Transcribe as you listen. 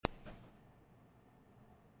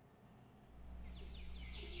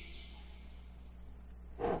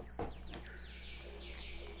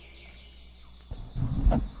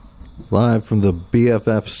Live from the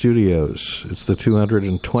BFF studios, it's the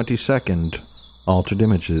 222nd Altered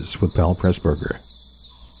Images with Powell Pressburger.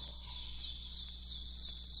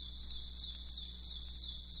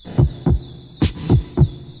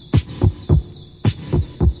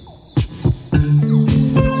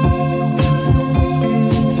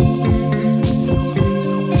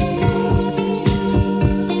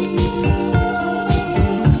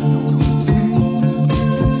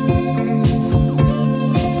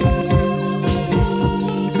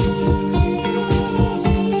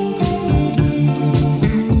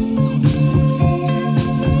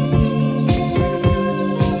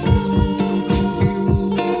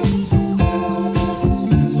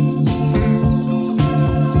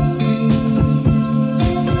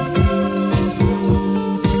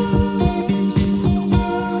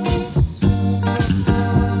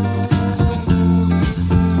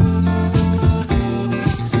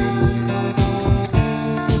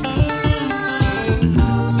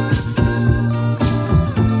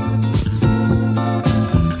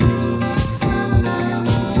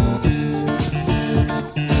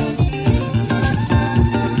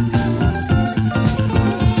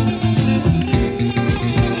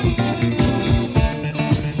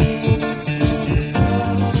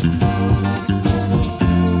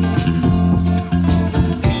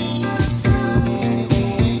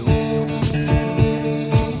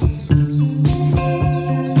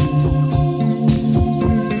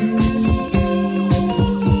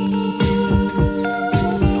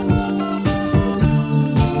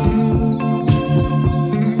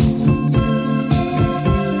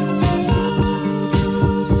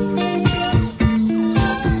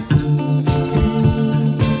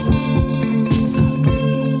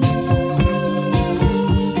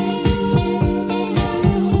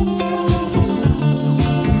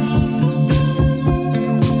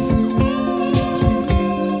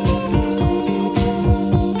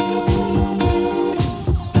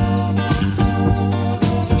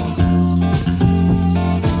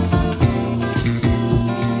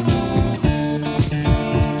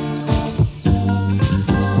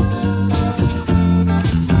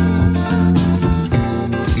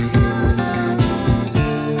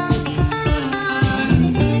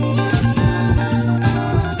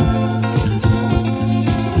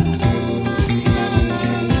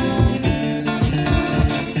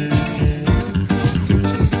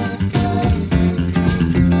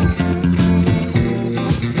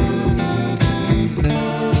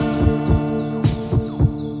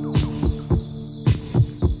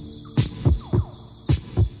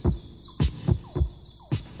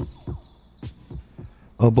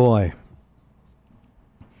 Oh boy,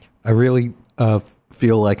 I really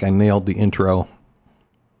feel like I nailed the intro.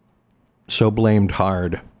 So blamed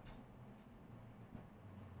hard.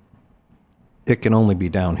 It can only be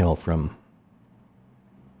downhill from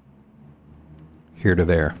here to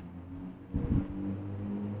there.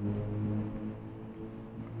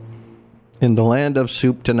 In the land of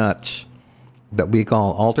soup to nuts that we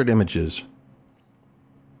call Altered Images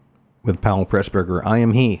with Powell Pressburger, I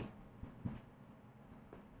am he.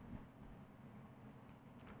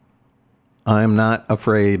 I'm not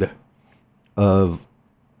afraid of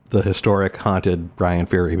the historic haunted Bryan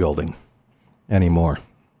Ferry building anymore.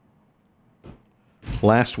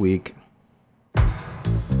 Last week,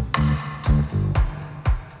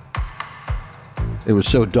 it was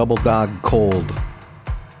so double dog cold.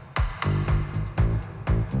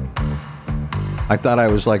 I thought I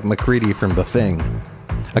was like MacReady from The Thing.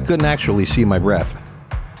 I couldn't actually see my breath.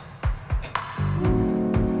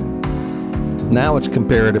 Now it's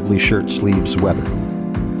comparatively shirt sleeves weather.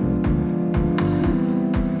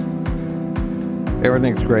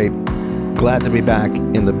 Everything's great. Glad to be back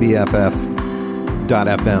in the BFF.FM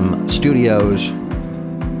studios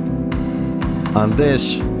on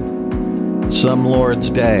this Some Lord's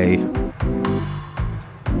Day.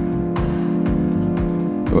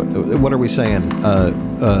 What are we saying?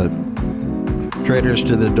 Traitors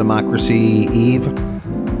to the Democracy Eve?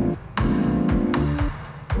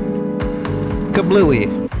 Kablooey.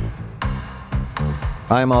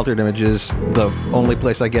 I'm Altered Images, the only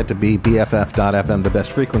place I get to be, BFF.FM, the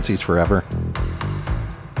best frequencies forever.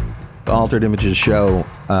 The Altered Images show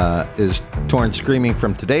is torn screaming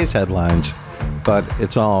from today's headlines, but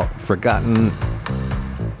it's all forgotten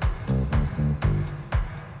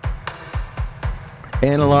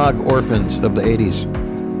analog orphans of the 80s.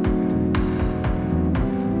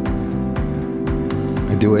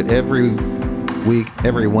 I do it every week,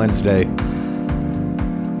 every Wednesday.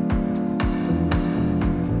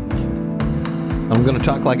 I'm going to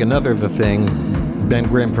talk like another The Thing, Ben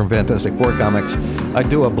Grimm from Fantastic Four Comics. I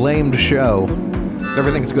do a blamed show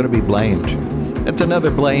Everything's going to be blamed. It's another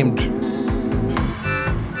blamed.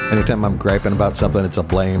 Anytime I'm griping about something, it's a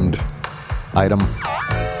blamed item.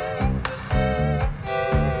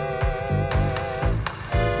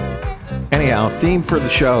 Anyhow, theme for the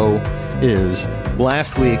show is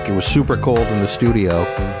last week it was super cold in the studio.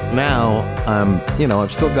 Now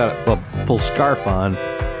I've still got a full scarf on,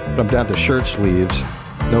 but I'm down to shirt sleeves,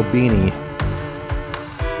 no beanie.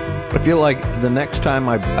 I feel like the next time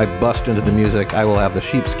I bust into the music, I will have the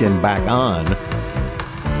sheepskin back on.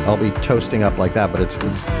 I'll be toasting up like that, but it's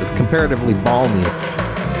comparatively balmy.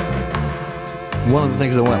 One of the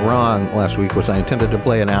things that went wrong last week was I intended to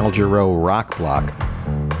play an Al Jarreau rock block,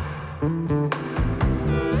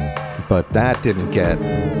 but that didn't get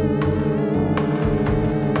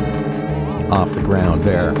off the ground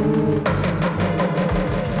there.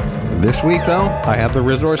 This week, though, I have the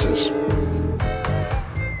resources.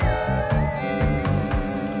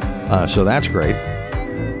 So that's great.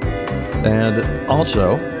 And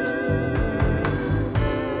also,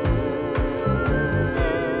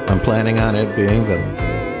 I'm planning on it being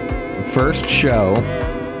the first show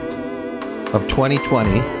of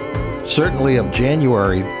 2020, certainly of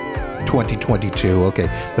January 2022. Okay,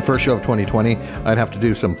 the first show of 2020, I'd have to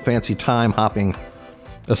do some fancy time hopping,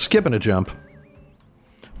 a skip and a jump.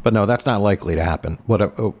 But no, that's not likely to happen.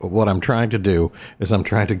 What I'm trying to do is I'm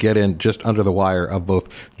trying to get in just under the wire of both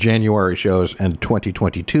January shows and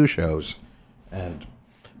 2022 shows and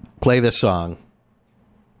play this song.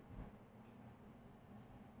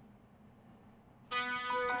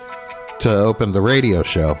 To open the radio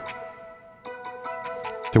show.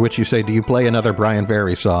 To which you say, do you play another Brian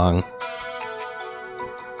Ferry song?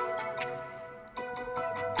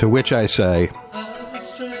 To which I say,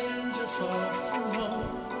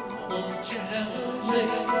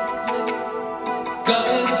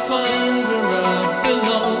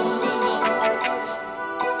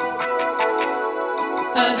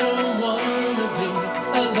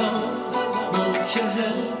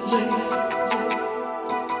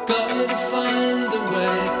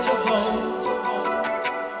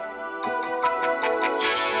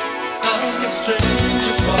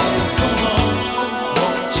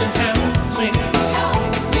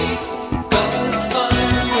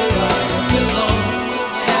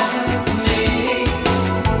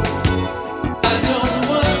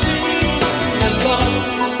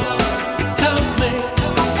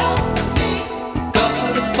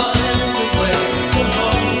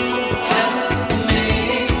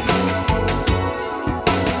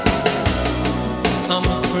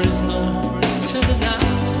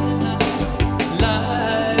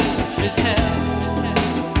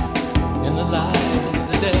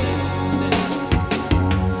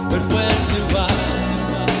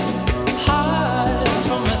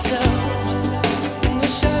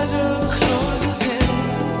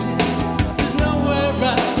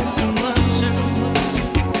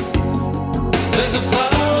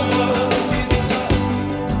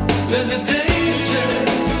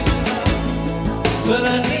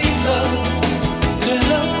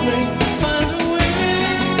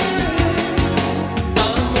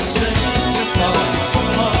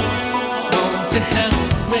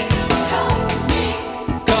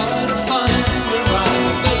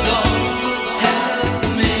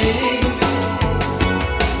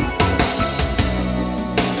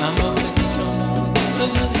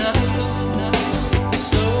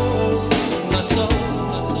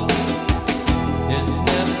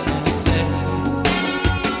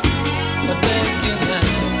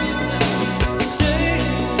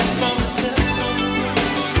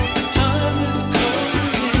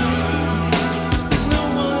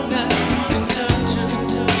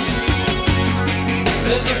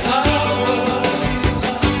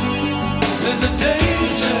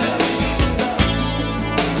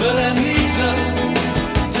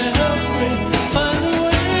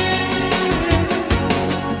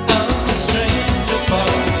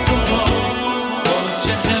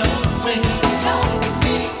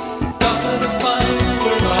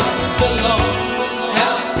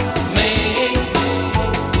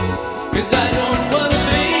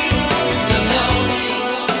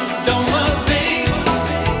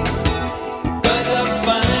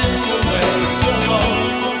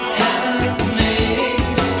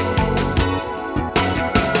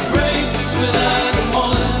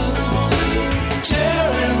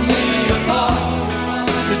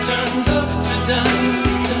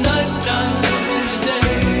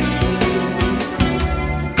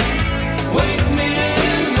 Wake me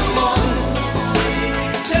in the morning,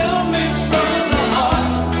 tell me from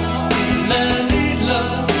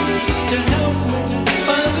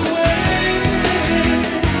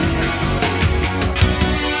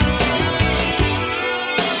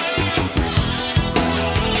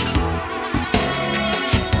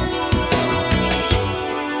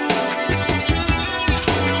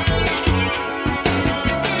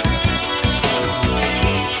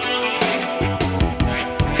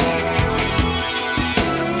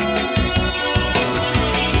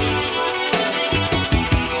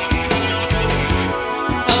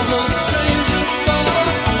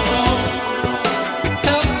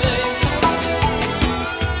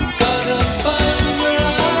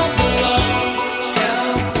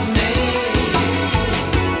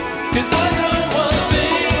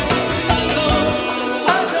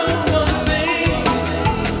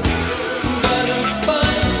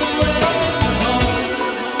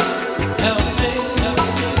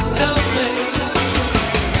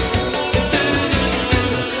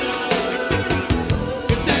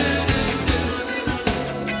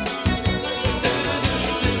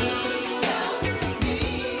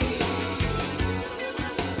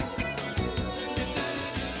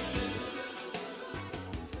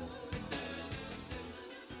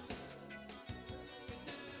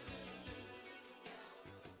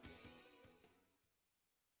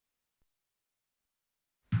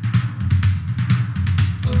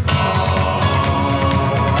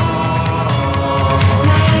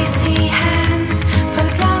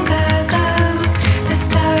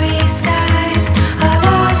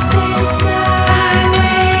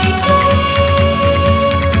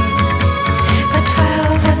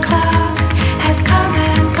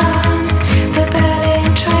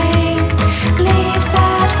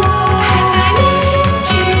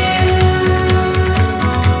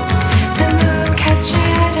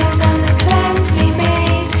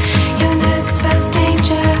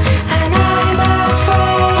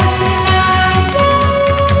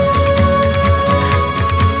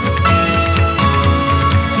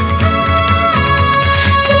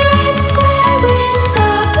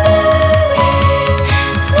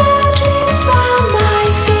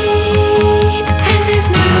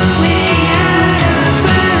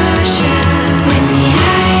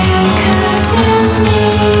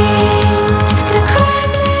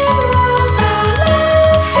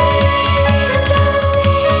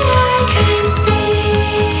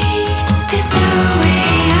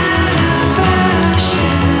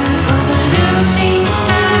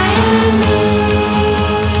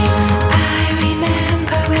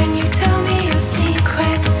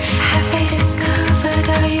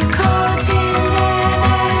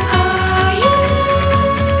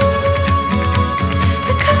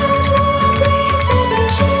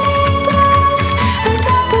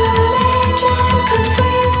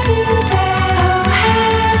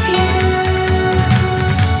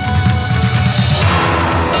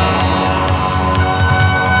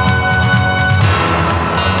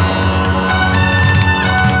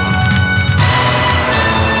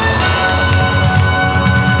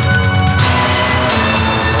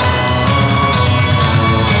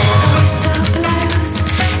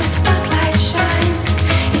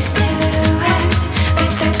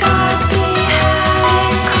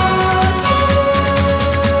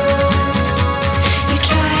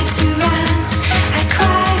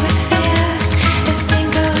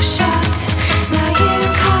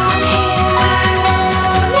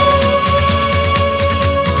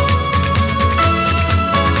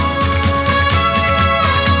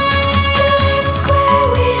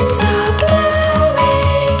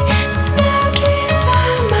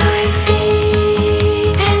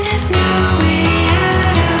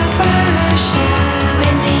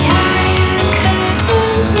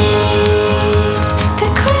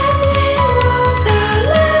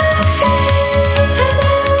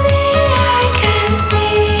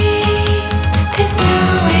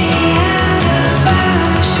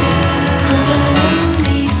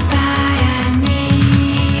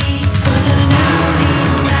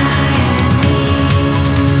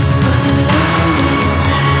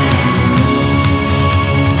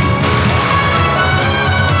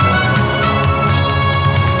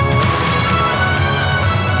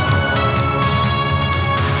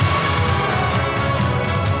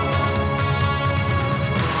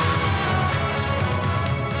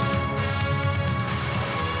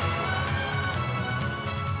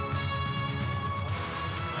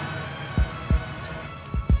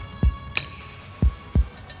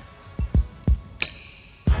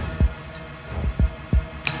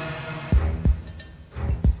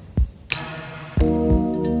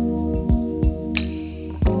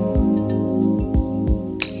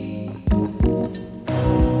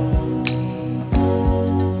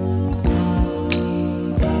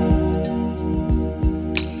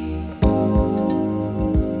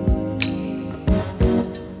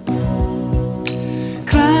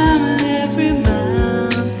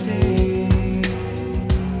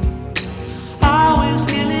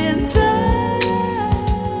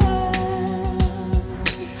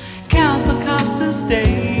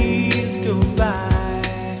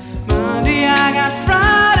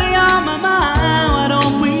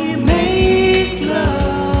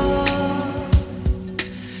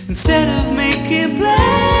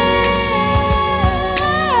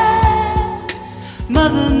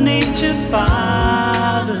searching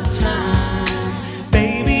Father Time.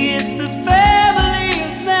 Baby, it's the family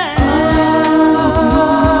of man.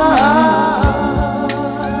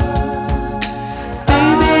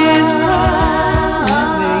 Baby, it's crying when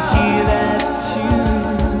they hear that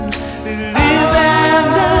tune. They live and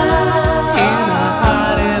die in a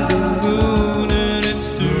hot air balloon, and it's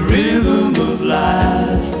the rhythm of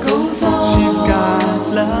life goes on. She's got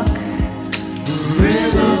luck. The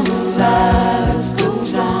rhythm of life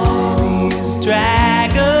goes on. Chinese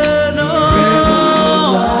dragon, oh,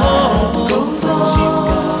 goes on. She's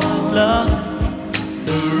got luck.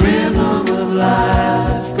 The rhythm of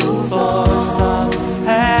life goes on. Some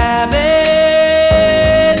habit,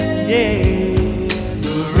 yeah.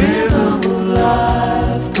 The rhythm of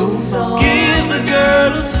life goes on. Give the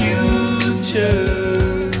girl a future.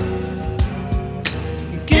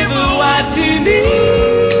 Give her what she needs.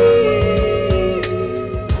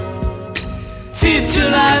 Teach her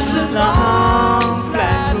life's a long,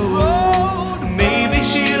 flat road. Maybe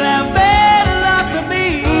she'll have better luck than me.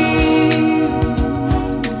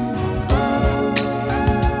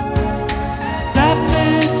 Life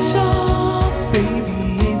is short, baby,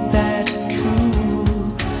 ain't that cool?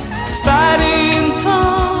 It's fighting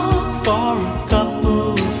talk for a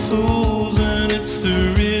couple of fools, and it's the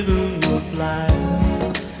rhythm of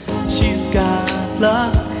life. She's got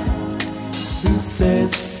luck. Who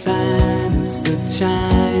says sign is the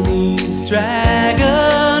Chinese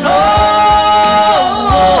dragon? Oh,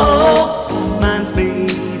 mine's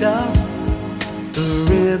made up. The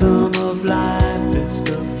rhythm of life is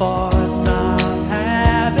the force of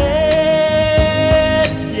habit.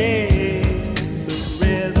 Yeah, the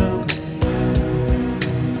rhythm.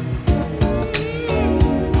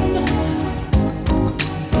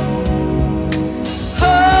 Oh,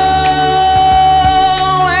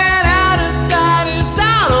 and out of sight is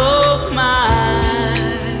out of mind.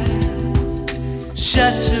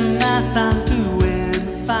 Shut your mouth, I'm doing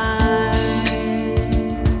fine.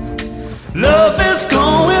 Love is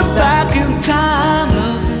going back in time.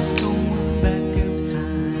 Love is going back in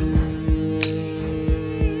time.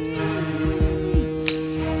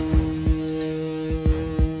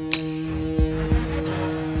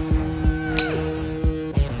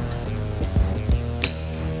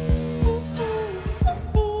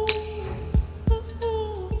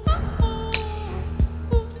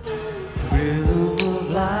 Rhythm of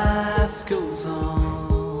life goes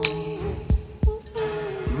on.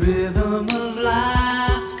 Rhythm of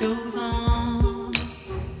life goes on.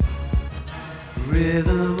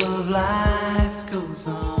 Rhythm of life goes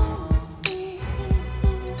on.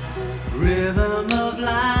 Rhythm of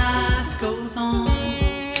life goes on.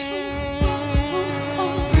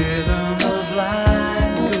 Rhythm of life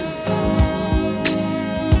goes on.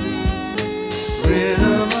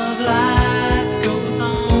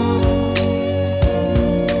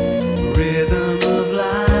 Rhythm of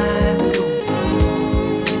life goes on. Rhythm of life goes on.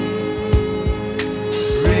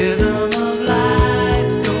 Rhythm of life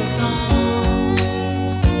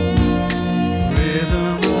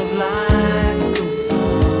goes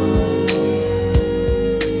on.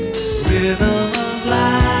 Rhythm of life goes on. Rhythm of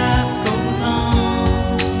life goes on.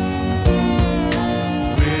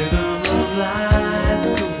 Rhythm of life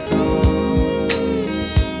goes on.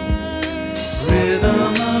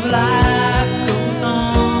 Rhythm of life goes on.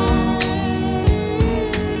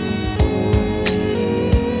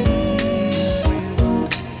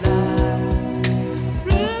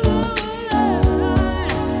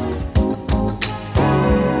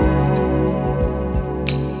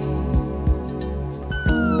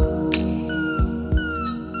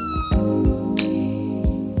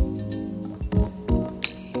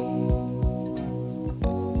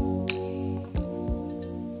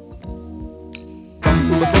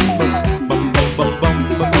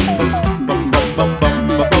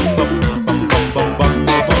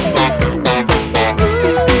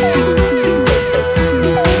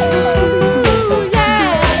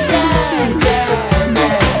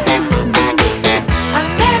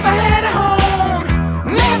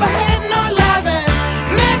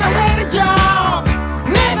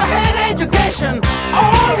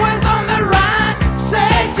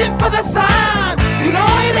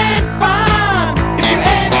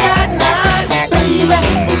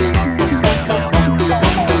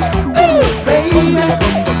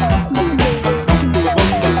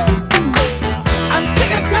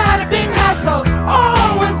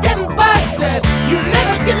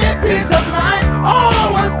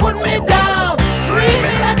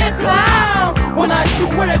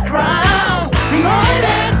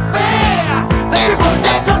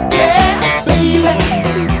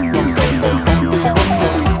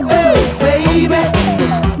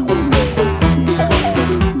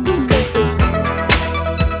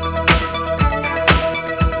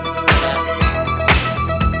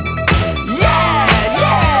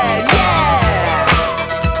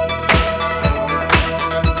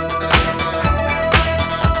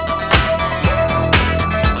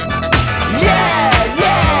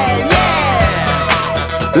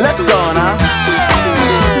 Let's go now.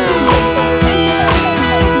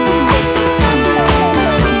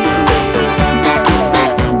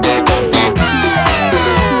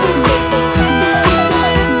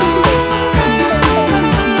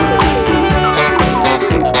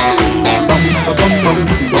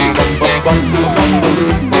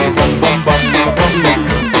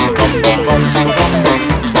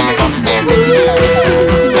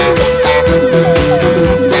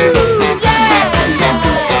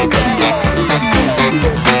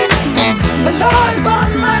 The law is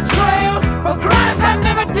on my trail for crimes I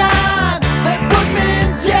never done. They put me in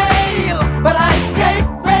jail, but I escaped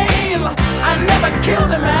bail. I never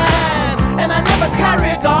killed a man, and I never carry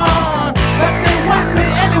a gun. But they want me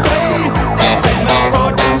anyway. This ain't no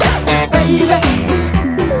road to justice, baby.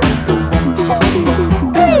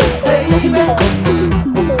 Hey, baby.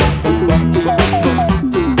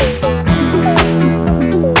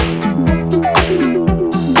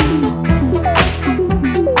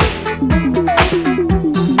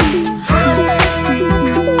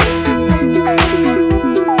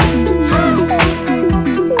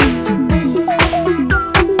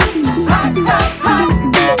 Hot, hot, hot.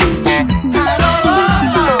 Hot all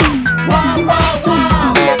over. Wow, wow,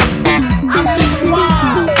 wow. I'm living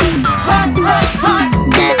wild. Hot, hot, hot.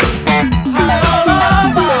 Hot all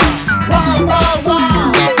over. Wow, wow,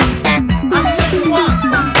 wow. I'm living wild.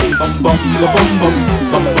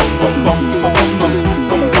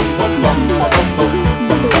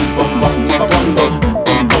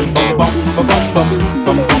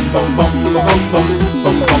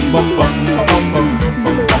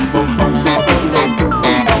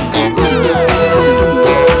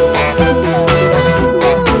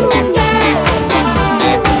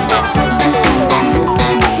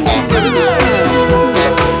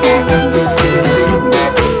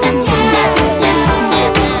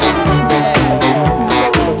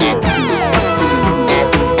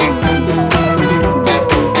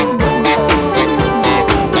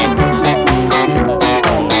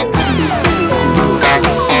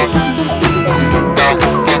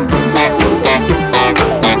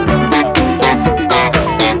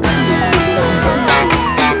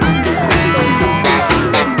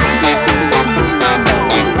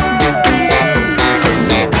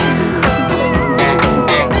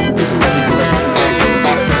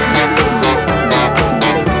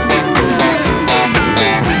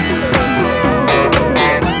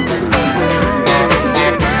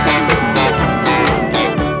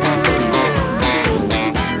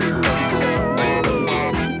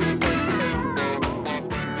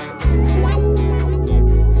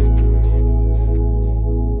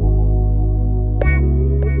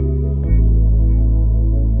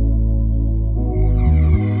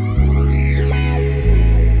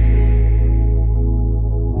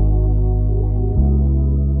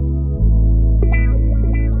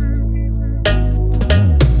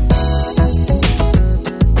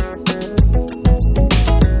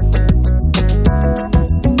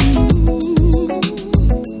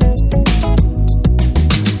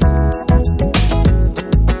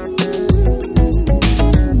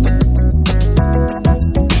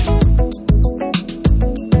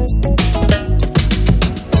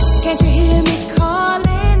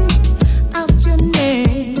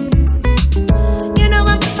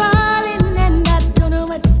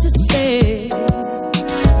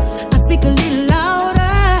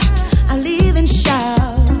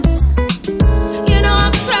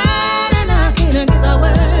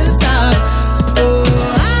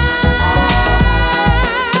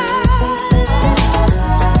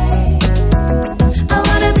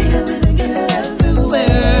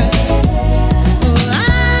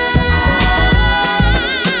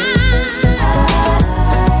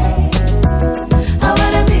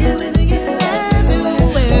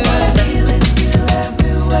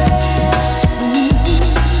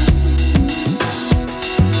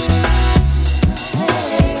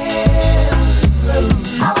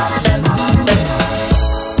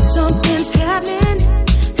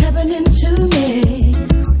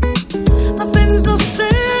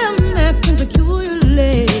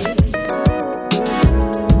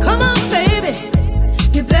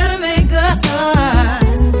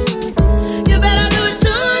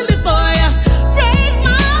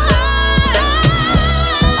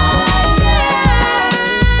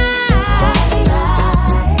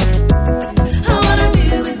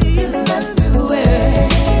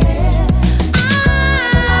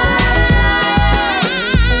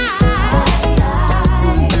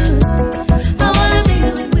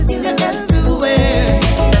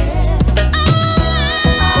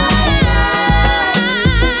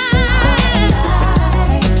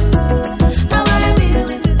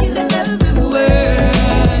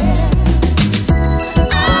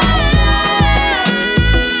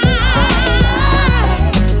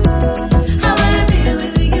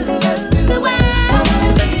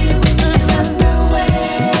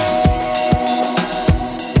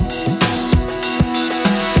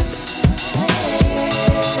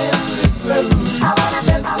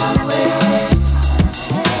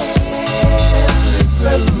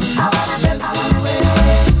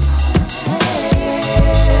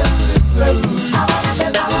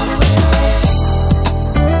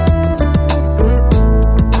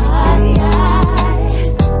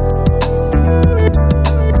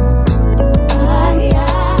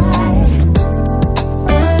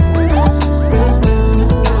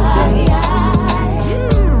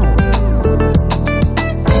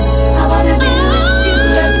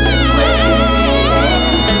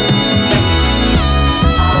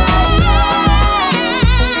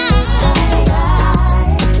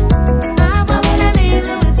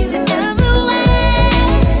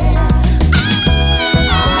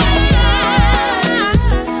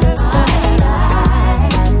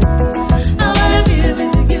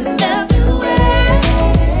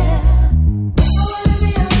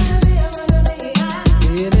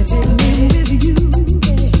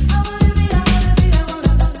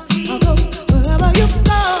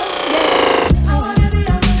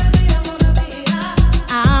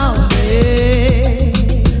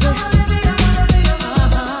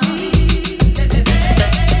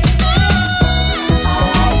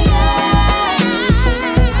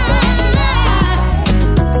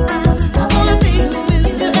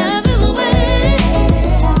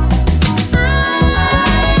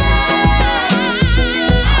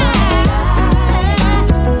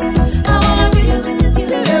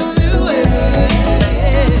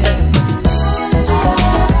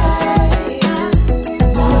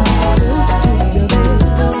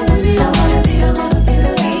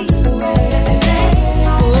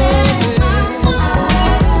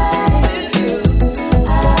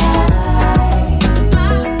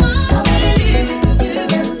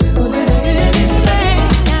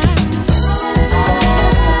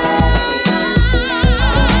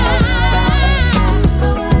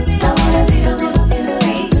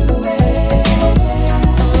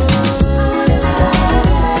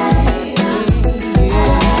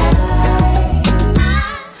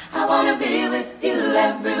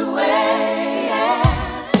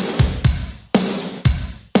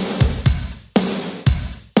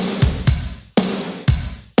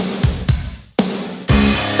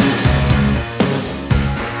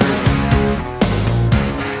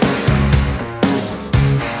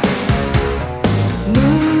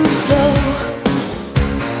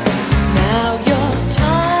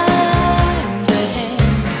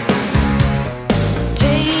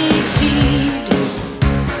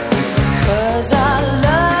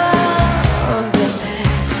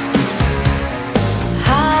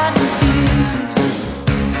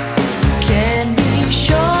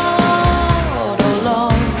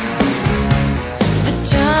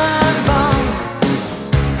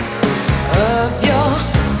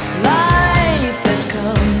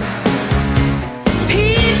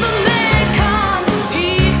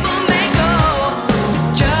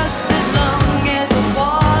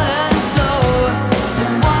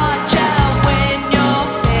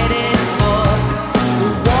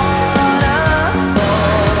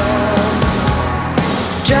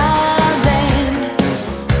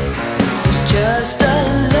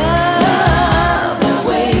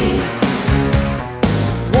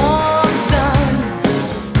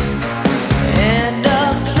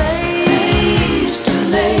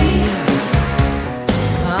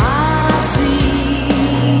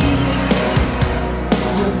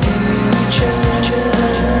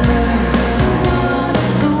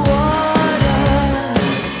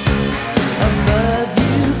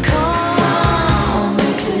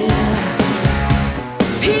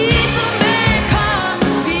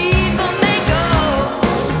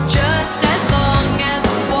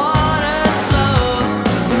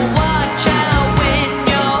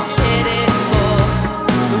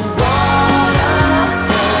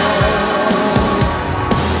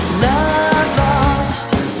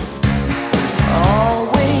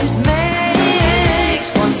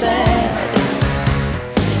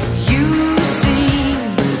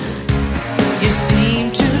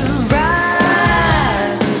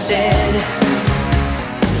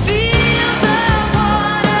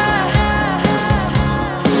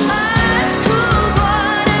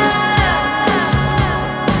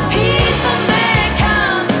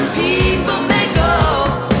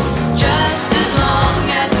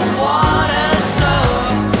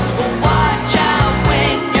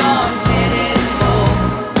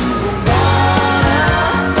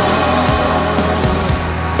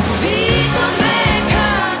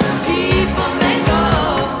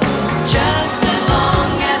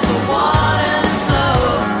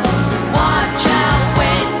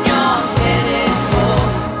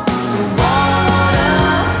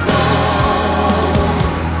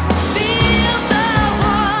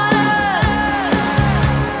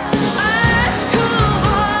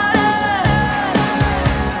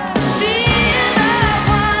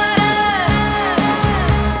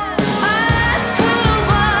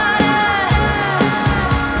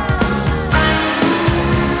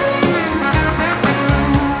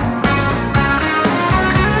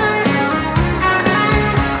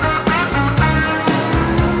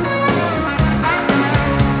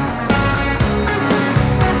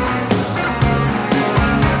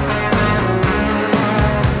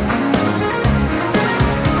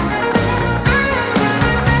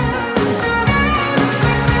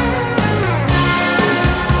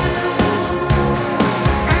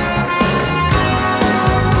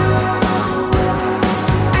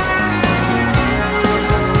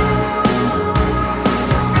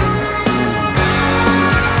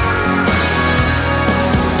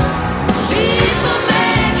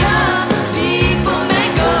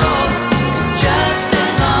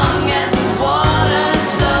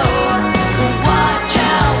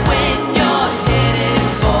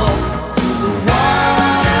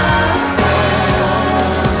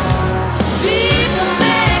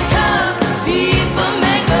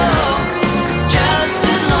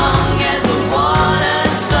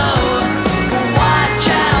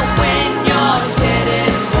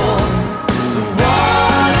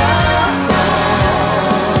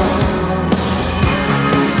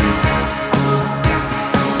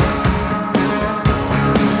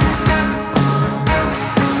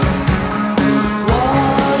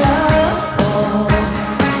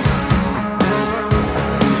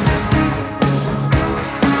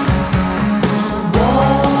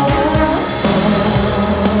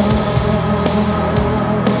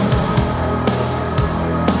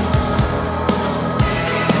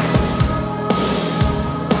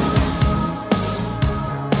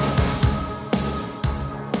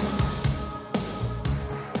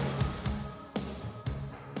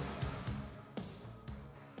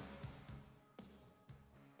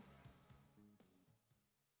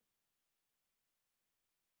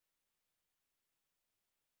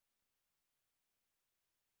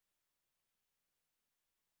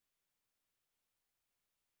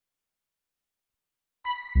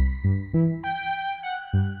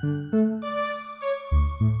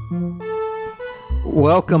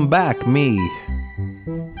 Welcome back, me.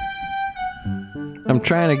 I'm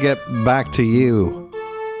trying to get back to you,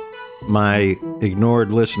 my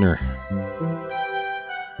ignored listener,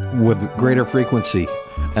 with greater frequency.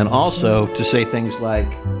 And also to say things like,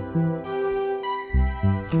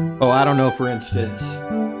 oh, I don't know, for instance,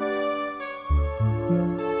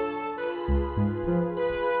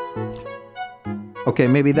 okay,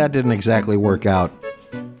 maybe that didn't exactly work out.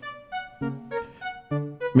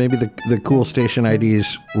 Maybe the cool station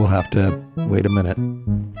IDs will have to wait a minute.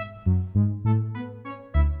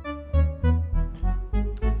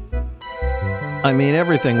 I mean,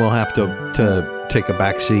 everything will have to take a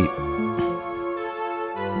back seat.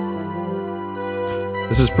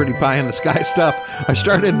 This is pretty pie in the sky stuff. I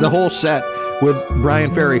started the whole set with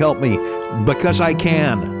Brian Ferry, Help Me, because I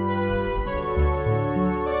can.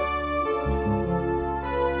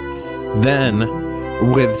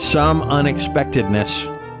 Then, with some unexpectedness,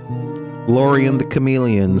 Lori and the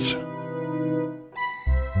Chameleons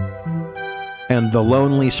and The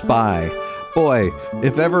Lonely Spy. Boy,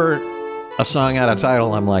 if ever a song had a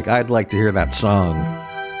title, I'm like, I'd like to hear that song.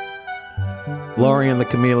 Lori and the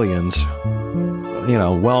Chameleons. You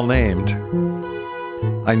know, well named.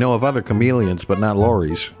 I know of other chameleons, but not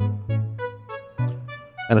Lori's.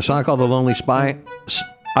 And a song called The Lonely Spy,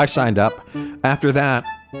 I signed up. After that,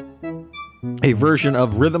 a version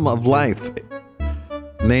of Rhythm of Life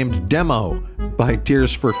named Demo by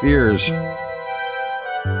Tears for Fears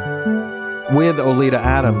with Oleta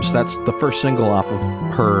Adams. That's the first single off of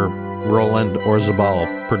her Roland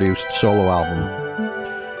Orzabal produced solo album.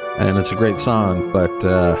 And it's a great song, but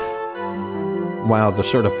wow, the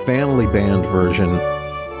sort of family band version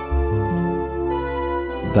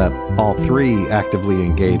that all three actively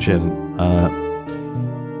engage in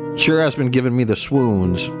sure has been giving me the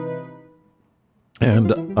swoons.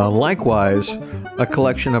 And likewise, a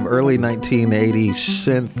collection of early 1980s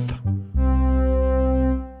synth,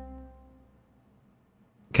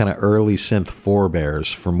 kind of early synth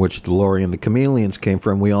forebears from which the Lori and the Chameleons came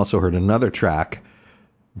from. We also heard another track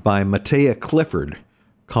by Matea Clifford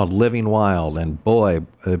called Living Wild, and boy,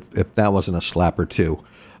 if that wasn't a slapper too.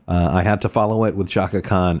 I had to follow it with Chaka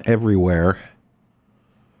Khan Everywhere,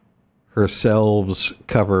 herself's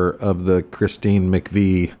cover of the Christine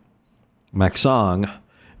McVie song,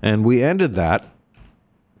 and we ended that.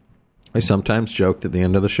 I sometimes joke that the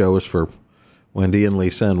end of the show is for Wendy and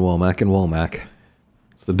Lisa and Womack.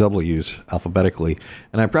 It's the W's alphabetically,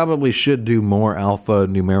 and I probably should do more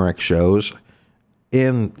alphanumeric shows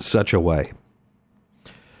in such a way.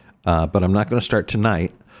 But I'm not going to start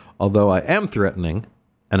tonight, although I am threatening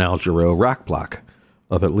an Al Jarreau rock block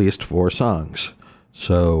of at least 4 songs.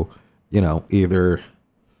 So, you know, either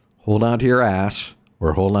hold on to your ass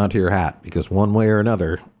or hold on to your hat, because one way or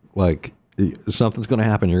another, like, something's going to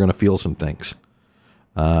happen. You're going to feel some things.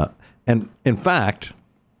 And in fact,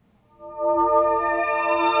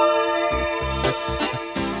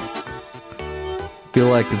 feel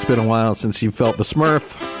like it's been a while since you felt the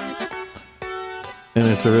Smurf in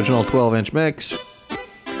its original 12-inch mix.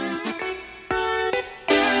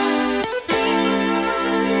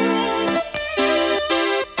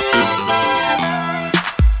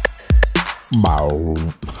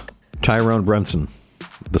 Tyrone Brunson,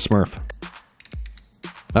 the Smurf.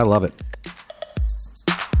 I love it.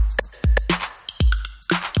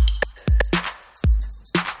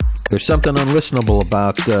 There's something unlistenable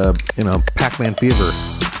about, Pac-Man Fever.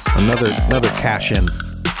 Another cash-in.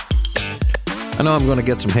 I know I'm going to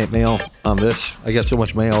get some hate mail on this. I get so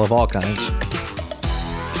much mail of all kinds.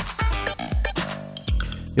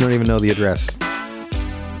 You don't even know the address.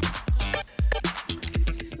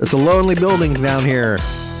 It's a lonely building down here,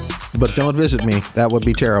 but don't visit me. That would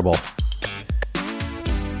be terrible.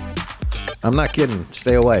 I'm not kidding.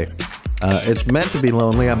 Stay away. It's meant to be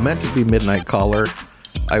lonely. I'm meant to be Midnight Caller.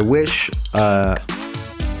 I wish there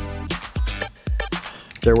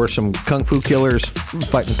were some kung fu killers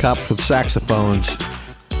fighting cops with saxophones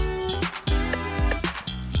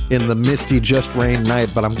in the misty, just rain night.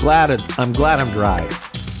 But I'm glad I'm dry.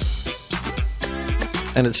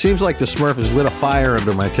 And it seems like the Smurf has lit a fire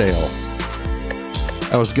under my tail.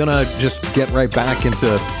 I was gonna just get right back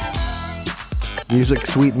into music,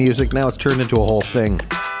 sweet music. Now it's turned into a whole thing.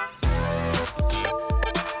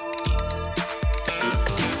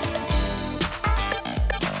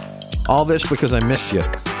 All this because I missed you.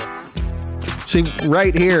 See,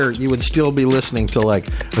 right here, you would still be listening to like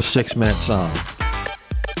a 6-minute song.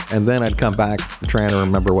 And then I'd come back trying to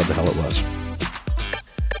remember what the hell it was.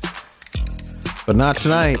 But not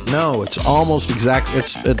tonight. No, it's almost exact.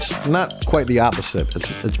 It's not quite the opposite.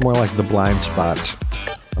 It's more like the blind spots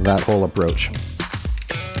of that whole approach.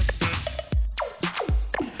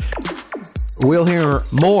 We'll hear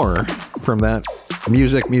more from that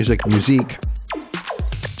music.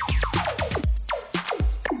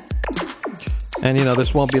 And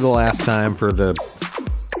this won't be the last time for the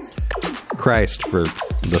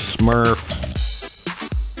Smurf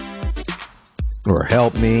or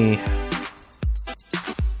Help Me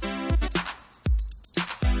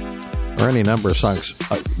or any number of songs.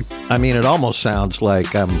 I mean, it almost sounds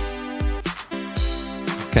like I'm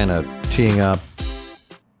kind of teeing up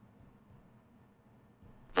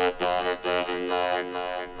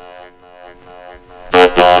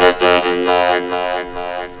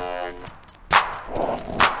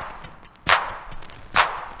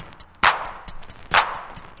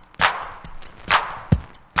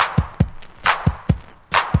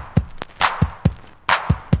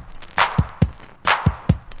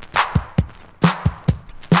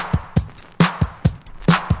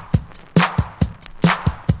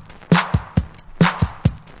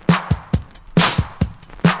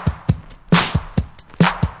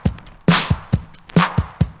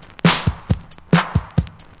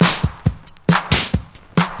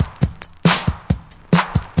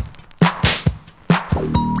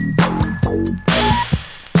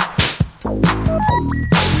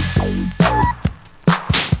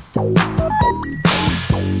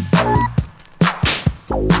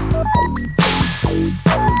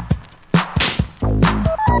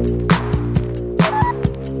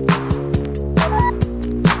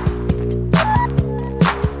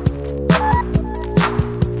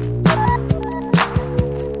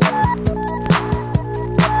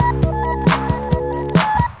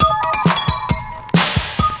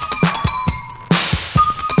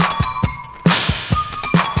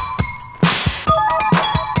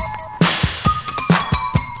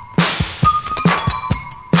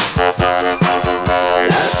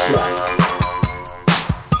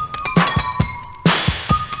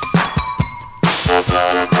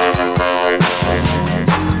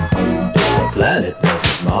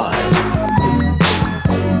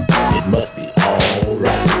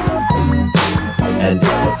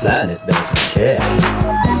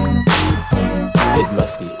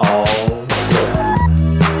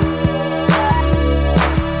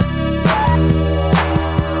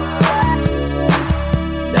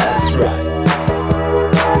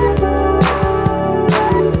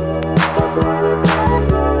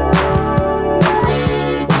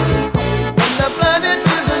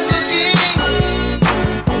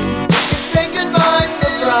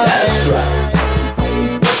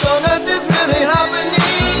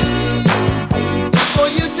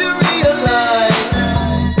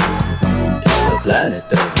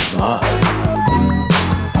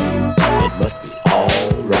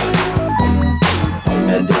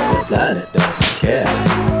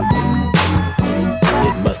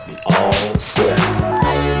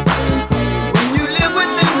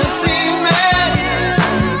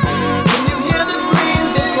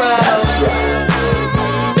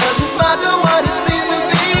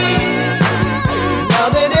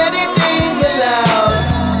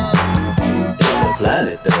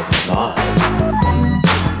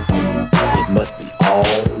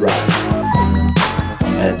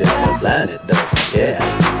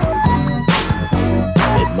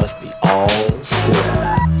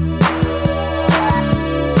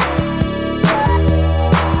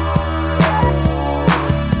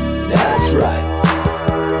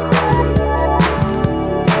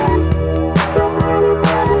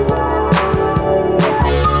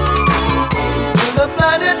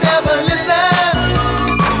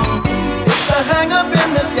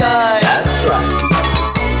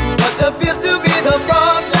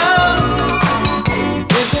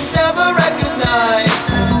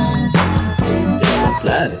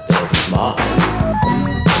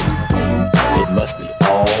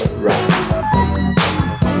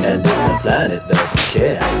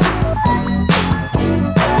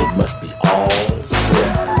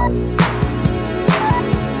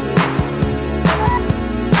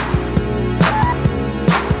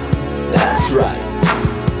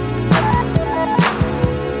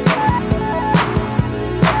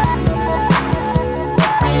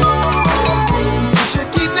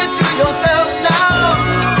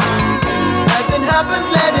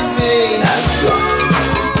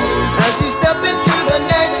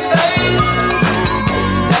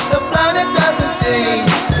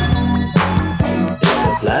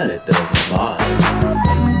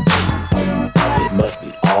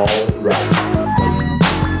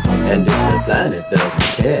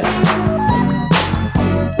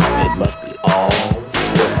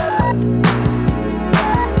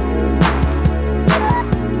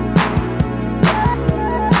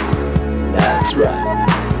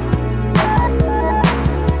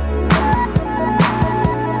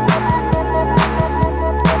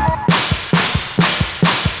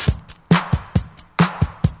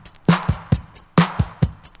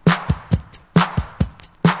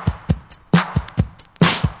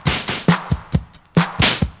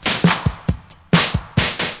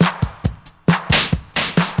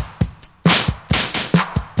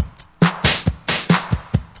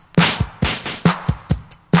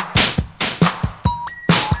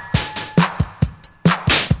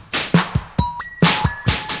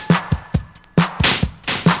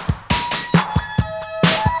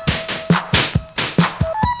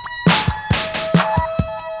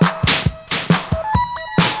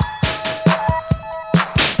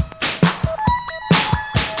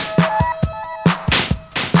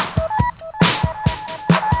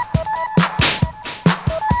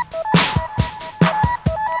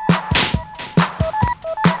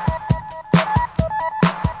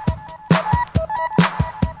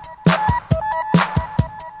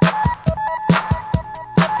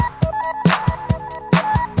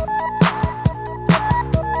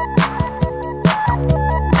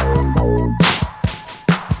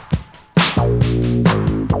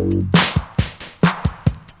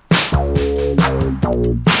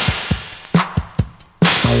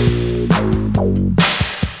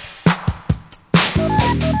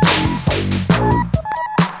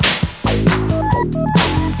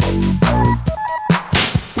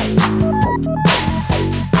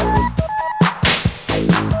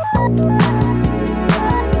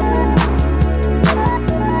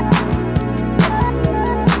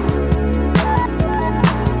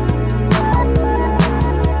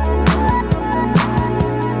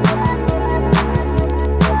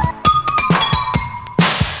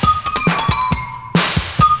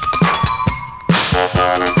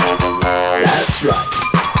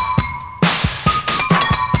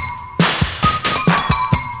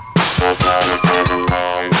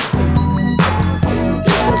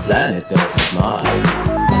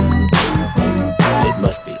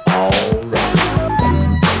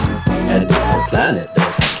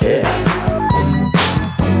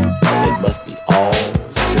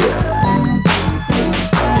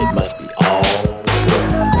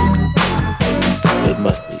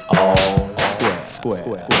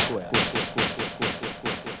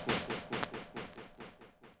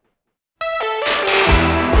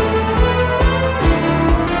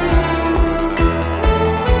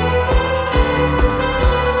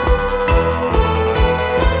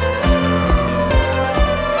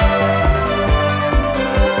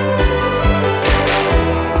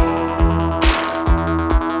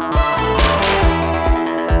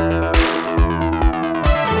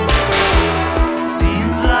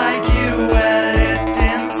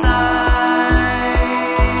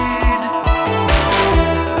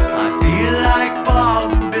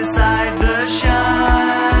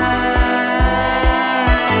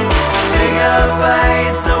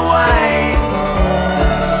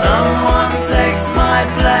takes my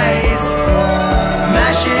place,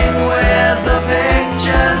 meshing with the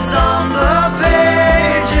pictures on the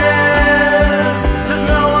pages. There's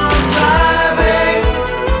no one driving,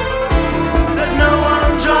 there's no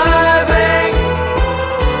one driving,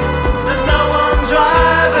 there's no one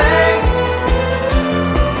driving,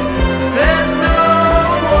 there's no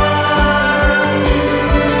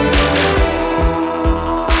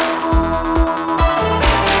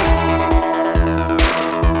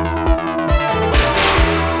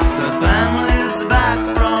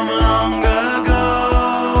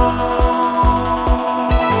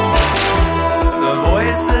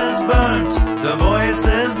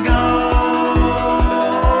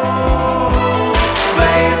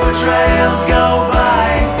trails go by,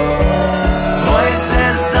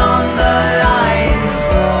 voices on the lines,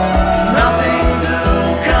 nothing to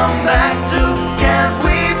come back to, can't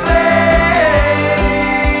we fade?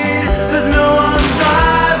 There's no one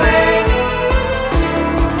driving,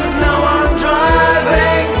 there's no one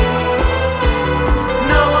driving,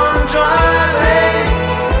 no one driving,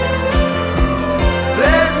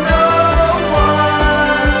 there's no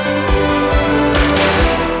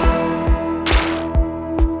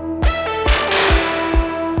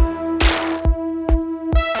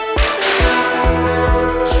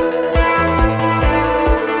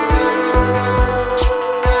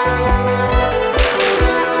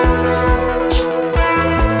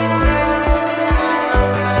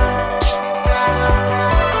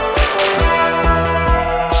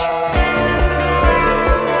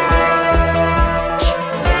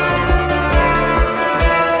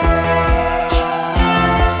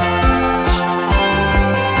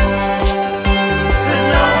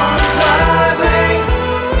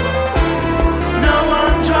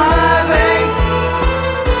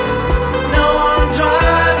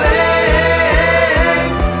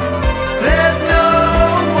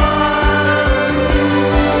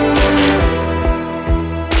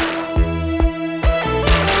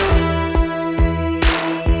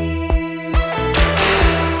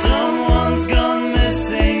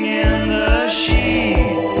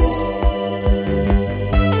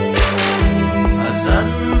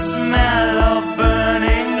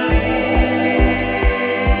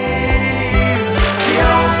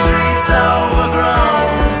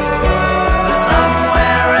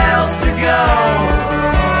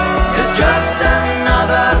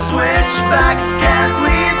switchback, can't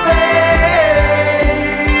we fade?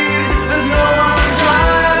 There's no one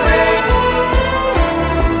driving,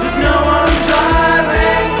 there's no one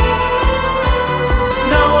driving,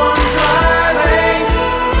 no one driving,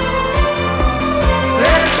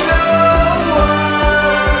 there's no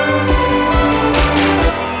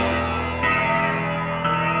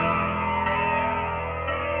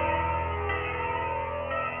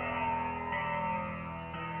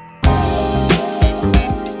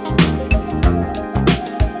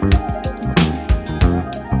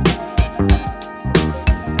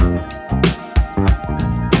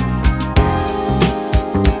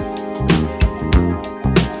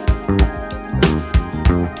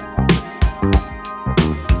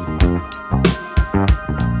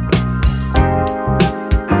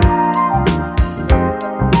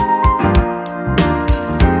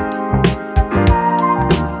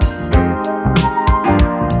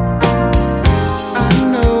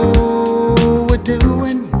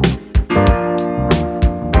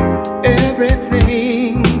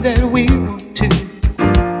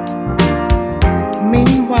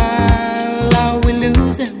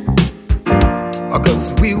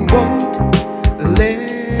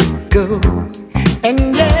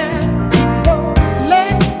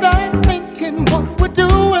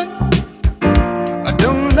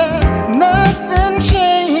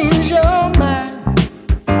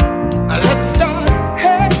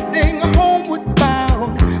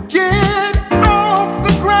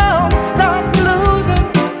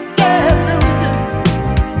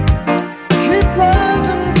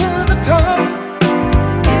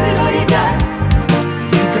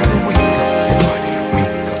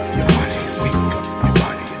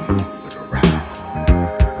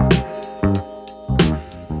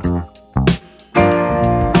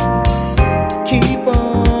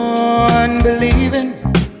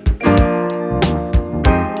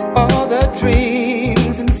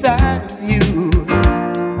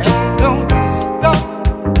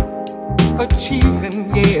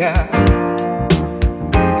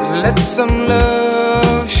Let some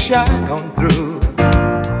love shine on through.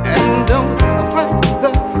 And don't fight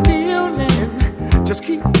the feeling, just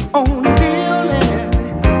keep on dealing.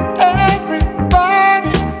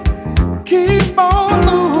 Everybody keep on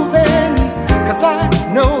moving, 'cause I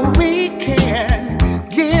know we can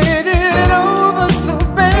get it on.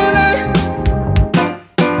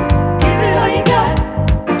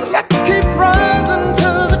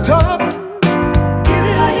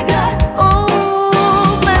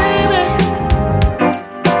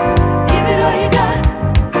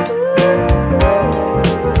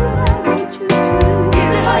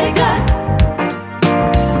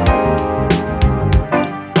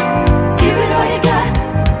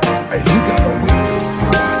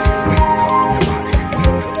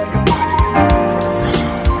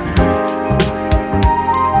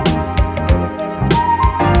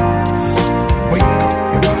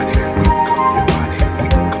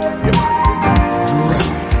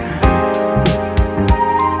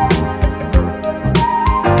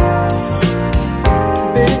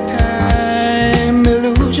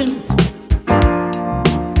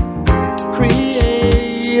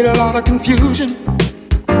 confusion.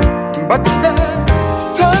 But the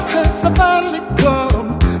time has finally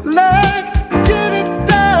come. Let's get it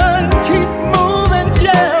done. Keep moving,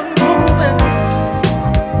 yeah, moving.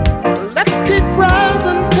 Let's keep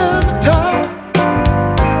rising to the top.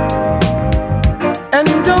 And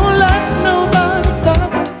don't let nobody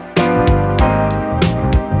stop.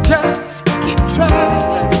 Just keep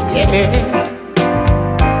trying, yeah.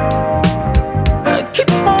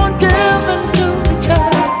 Keep on giving to each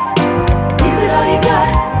other. Give it all you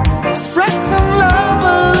got. Spread some love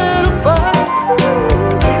a little far.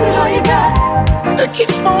 Give it all you got.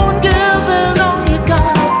 Keep on giving all you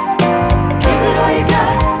got. Give it all you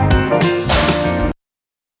got.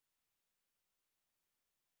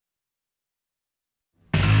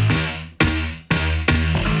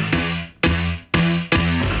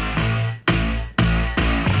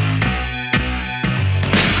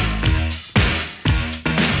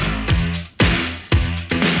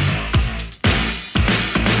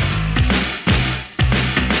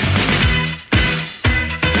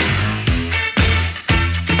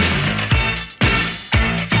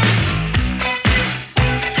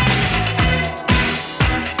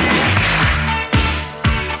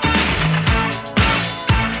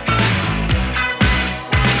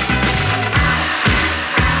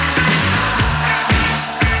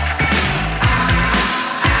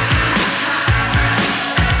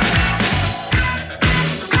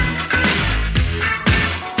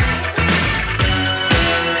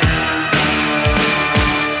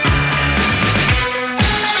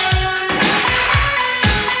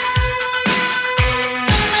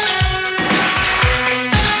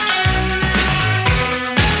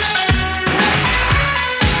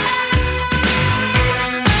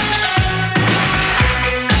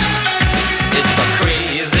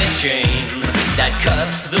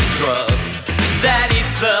 Cuts the drug that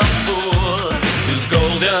eats the fool who's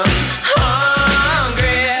golden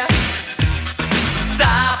hungry,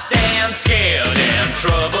 soft and scared and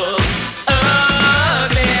troubled,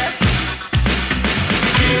 ugly.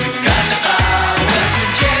 You've got the power to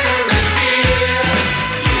generate fear.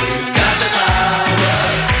 You've got the power.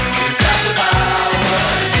 You've got the power.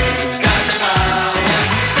 You've got the power.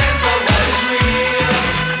 Sense of what is real.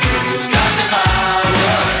 You've got the power.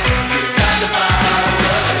 You've got the power.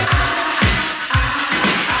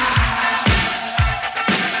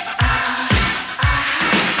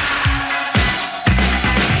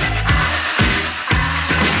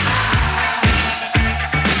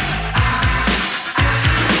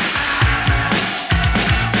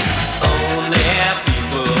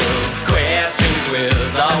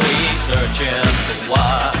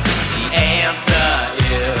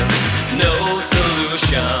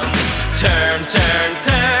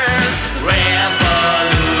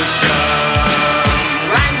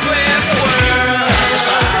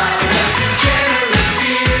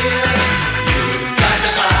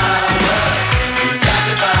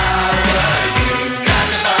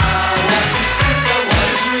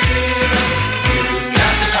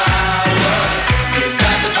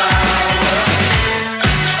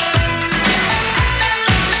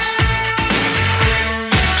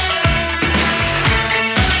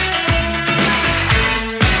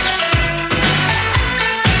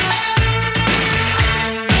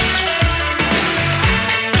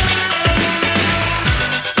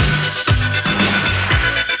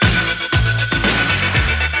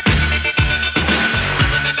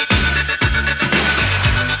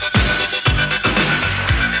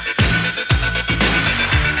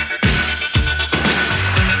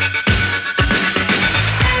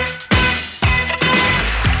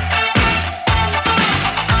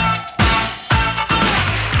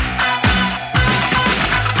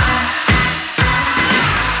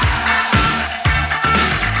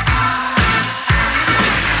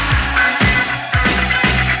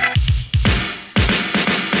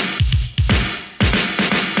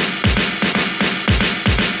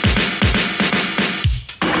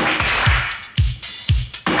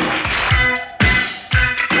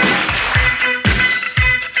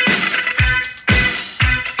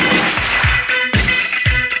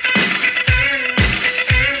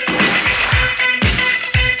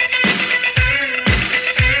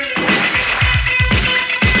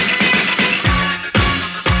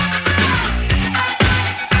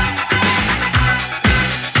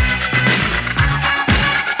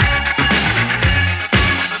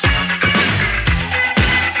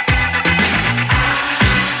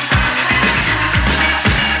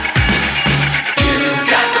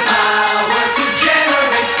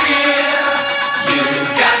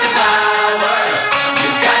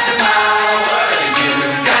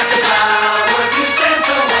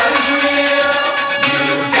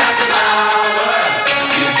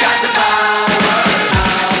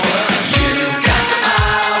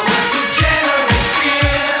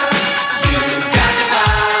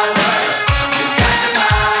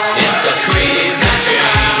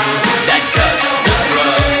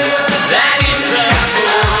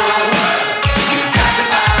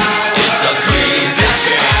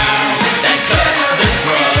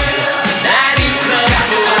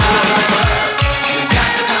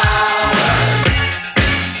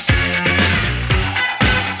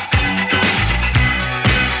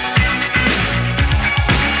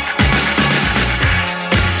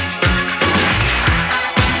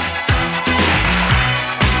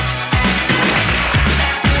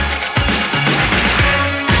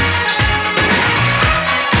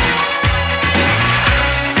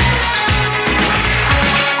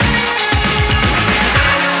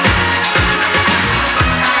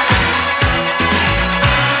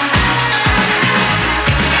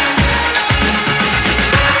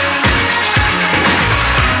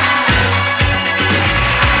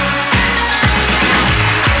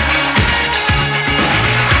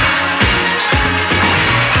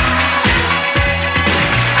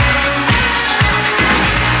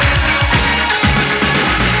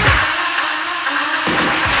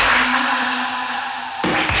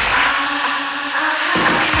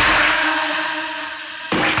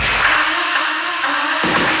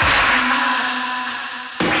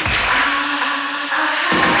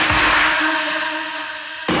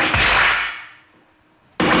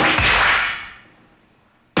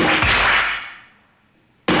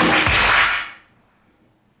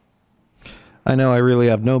 I know I really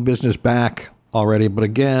have no business back already, but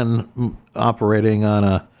again, operating on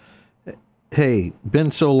a, hey,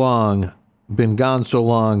 been so long, been gone so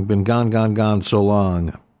long, been gone so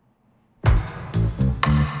long.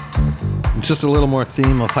 It's just a little more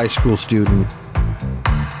theme of high school student.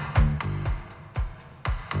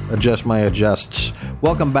 Adjust my adjusts.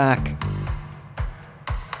 Welcome back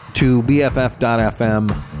to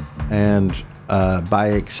BFF.FM and by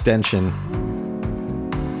extension,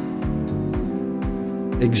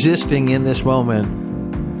 existing in this moment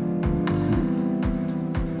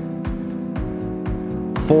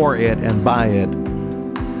for it and by it,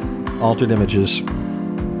 Altered Images.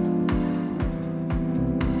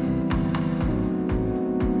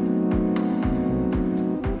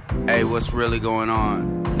 Hey, what's really going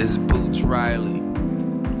on? This is Boots Riley.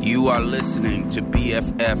 You are listening to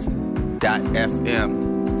BFF.FM.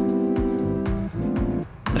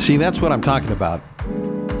 See, that's what I'm talking about.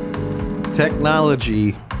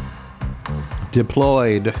 Technology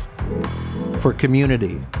deployed for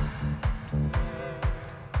community.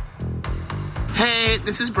 Hey,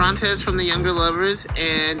 this is Brontes from the Younger Lovers,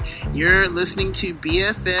 and you're listening to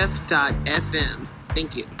BFF.FM.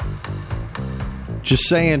 Thank you. Just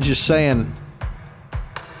saying.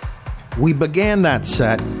 We began that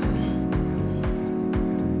set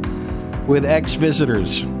with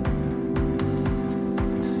Ex-Visitors.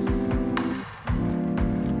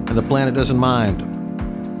 And the Planet Doesn't Mind.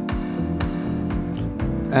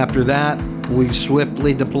 After that, we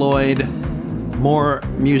swiftly deployed more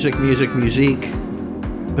music,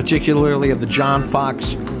 particularly of the John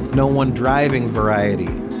Fox No One Driving variety.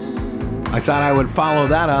 I thought I would follow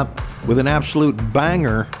that up with an absolute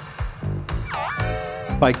banger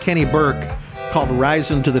by Kenny Burke called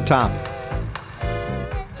Rising to the Top.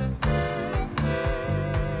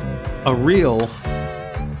 A real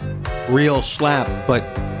slap, but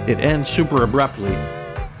it ends super abruptly.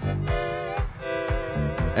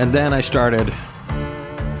 And then I started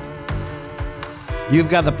You've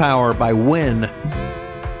Got the Power by Win.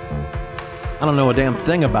 I don't know a damn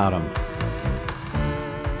thing about them.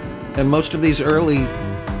 And most of these early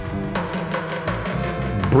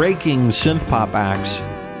breaking synth pop acts,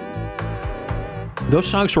 those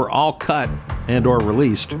songs were all cut and or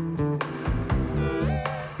released in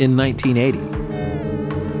 1980.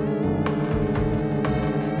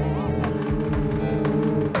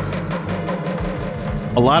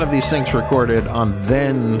 A lot of these things recorded on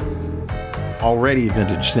then already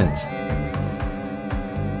vintage synths.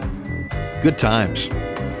 Good times.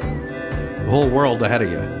 The whole world ahead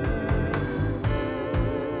of you.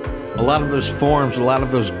 A lot of those forms, a lot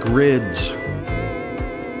of those grids,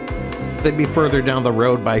 they'd be further down the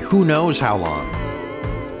road by who knows how long.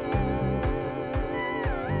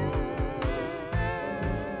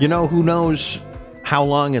 You know who knows how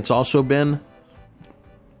long it's also been?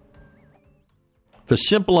 The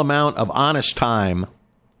simple amount of honest time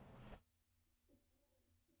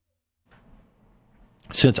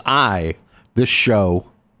since this show,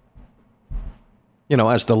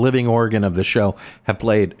 as the living organ of the show, have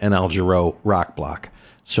played an Al Jarreau rock block.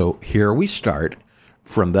 So here we start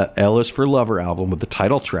from the L is for Lover album with the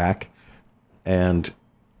title track and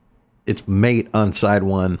its mate on side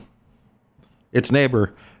one. Its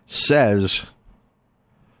neighbor says,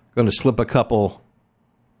 going to slip a couple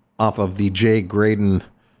off of the Jay Graydon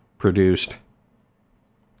produced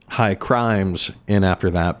High Crimes in after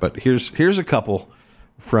that. But here's a couple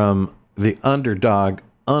from the underdog,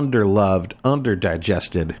 underloved,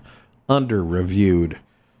 underdigested, under-reviewed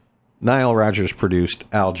Nile Rodgers produced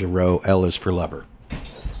Al Jarreau, L is for Lover.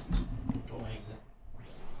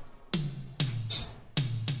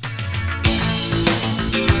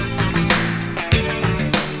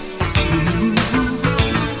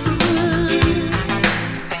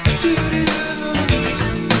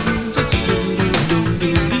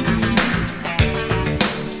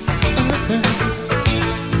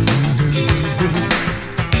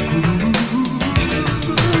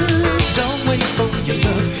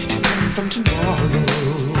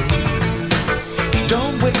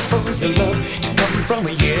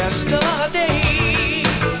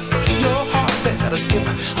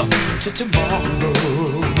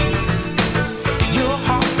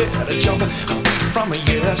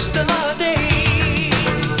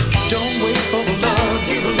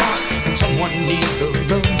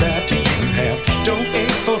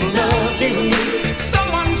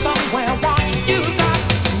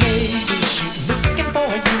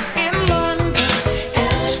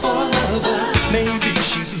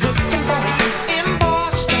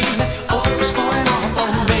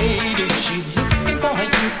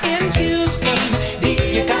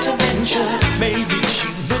 Maybe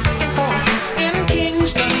she's looking for you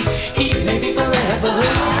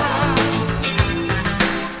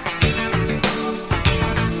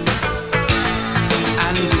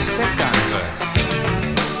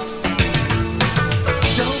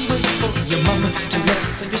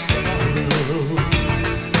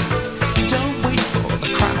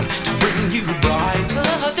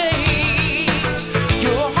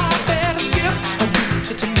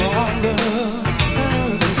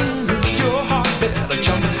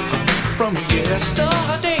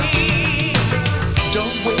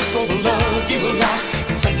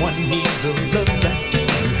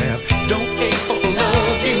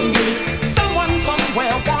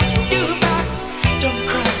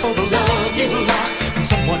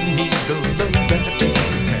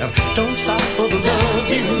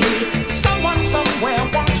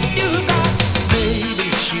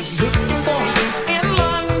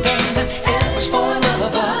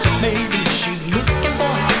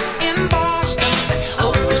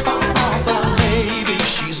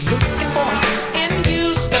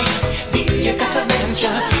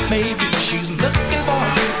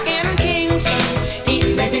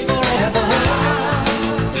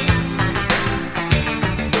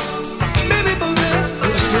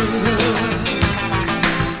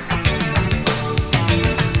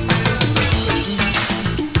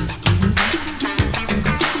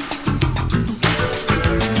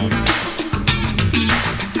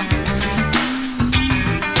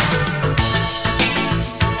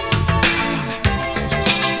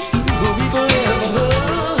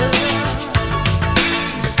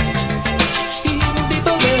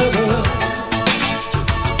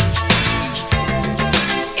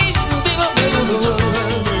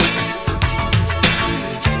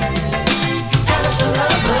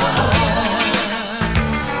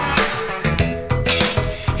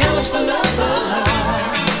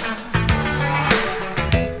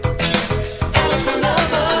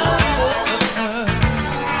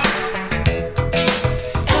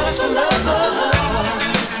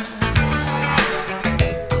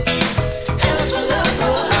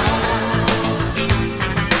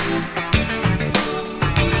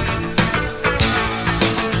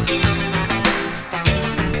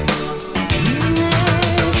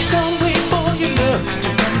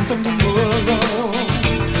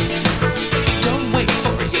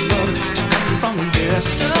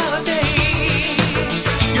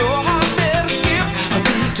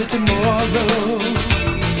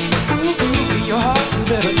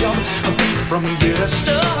from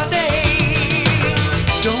yesterday.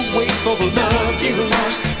 Don't wait for the love you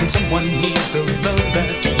lost when someone needs the love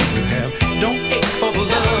that you have. Don't ache for the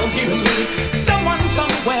love you need. Someone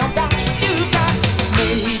somewhere wants what you got.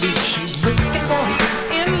 Maybe she's looking for you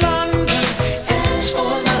in London, as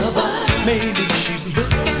for a lover. Maybe she's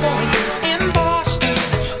looking for you in Boston,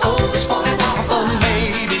 always for an offer.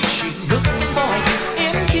 Maybe she's looking for you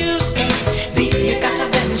in Houston, you got to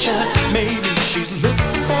venture. Maybe she's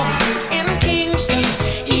looking for you in Kingston,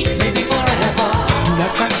 maybe forever. Do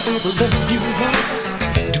not cry for the love you lost.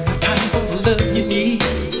 Do not pine for the love you need.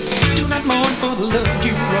 Do not mourn for the love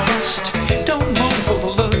you lost. Don't mourn for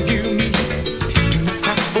the love you need. Do not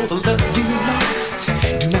cry for the love you lost.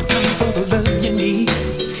 Do not pine for the love you need.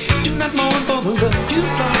 Do not mourn for the love you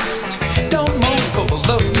lost. Don't mourn for the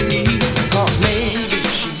love you need. 'Cause maybe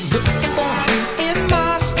she's looking for you in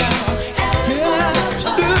Moscow. Yeah,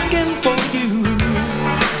 looking for you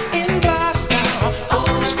in Glasgow.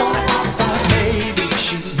 Always for an offer. Maybe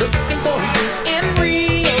she's looking for you in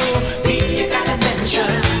Rio. You got to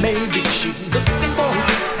venture. Maybe she's looking for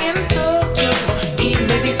you in Tokyo,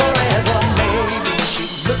 maybe forever. Maybe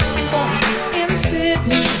she's looking for you in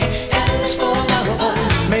Sydney, always for a lover.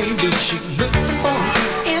 Maybe she's looking for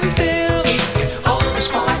you in Philly, always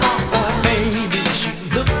for an offer. Maybe she's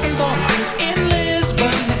looking for you in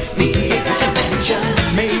Lisbon, the adventure.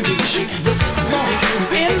 Maybe she's looking for you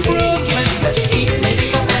in Brooklyn, maybe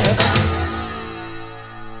forever.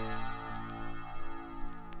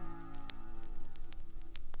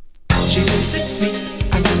 She says it's sweet,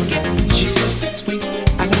 I like it. She says it's sweet,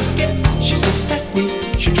 I like it. She says that we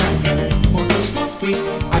should try it more than smoke weed.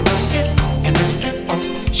 I like it, and after all,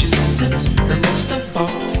 she says it's the best of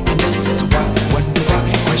all. And then it's why, wonder why,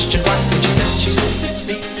 question why. She says it's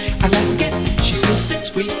sweet, I like it. She says it's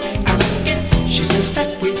sweet, I like it. She says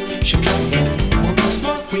that we should try it more than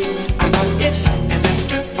smoke weed. I like it, and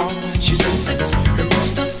after all, she says it's the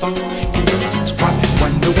best of all. And then it's why,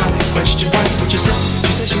 wonder why, question why. What you say?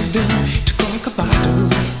 She says she's been to Corcovado,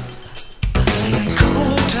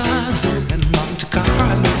 Cortez and Monte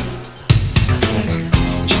Carlo.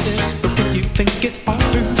 She says, but when you think it all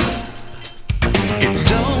through, it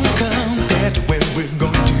don't compare to where we're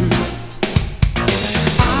going to.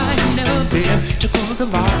 I've never been to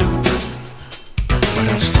Corcovado, but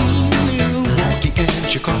I've seen Milwaukee and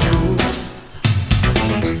Chicago.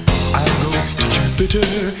 I'll go to Jupiter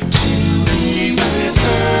to be with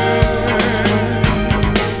her.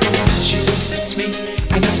 She says it's me,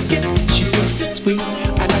 I like it. She says it's we,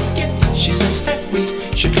 I like it. She says that we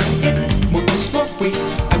should try it more than smoke weed.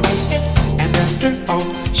 I like it, and after all,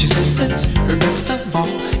 she says it's her best of all.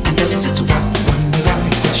 And then it's why, wonder why,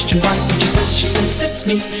 question why. She says it's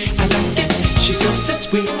me, I like it. She says it's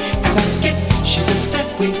we, I like it. She says that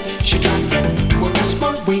we should try it more than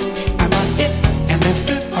smoke weed. I like it, and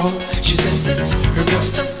after all, she says it's her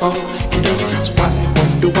best of all. And then it's why,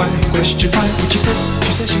 wonder why, question why. What she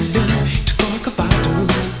says she's been to Corcovado,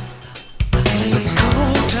 the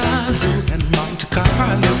Cortez and Monte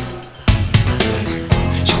Carlo.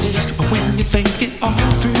 She says when you think it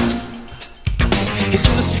all through, it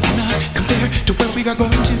just cannot compare to where we are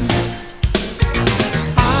going to.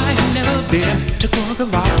 I've never been to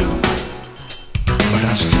Corcovado, but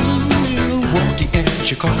I've seen Milwaukee and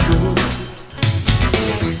Chicago.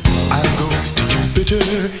 I'll go to Jupiter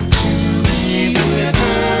to be with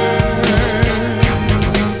her.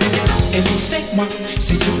 Elle c'est moi,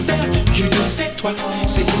 c'est super, je dis c'est toi,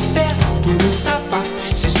 c'est super, pour nous ça va,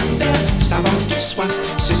 c'est super, ça va de soi,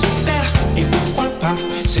 c'est super, et pourquoi pas,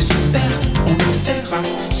 c'est super, on le verra,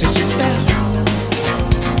 c'est super.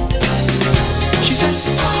 She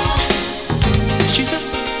says, she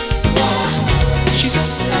says, she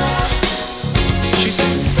says, she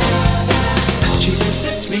says, she says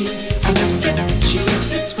it's me, I like it, she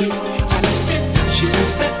says it's we, I like it, she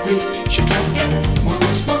says that we should try it, more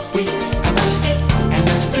than smoke weed.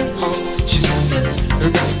 The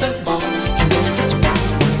rest of all, and then c'est toi,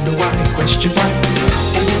 wonder why, question why.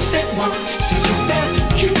 Elle c'est moi, c'est super,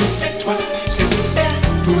 je dis c'est toi, c'est super,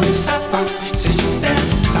 pour nous ça va, c'est super,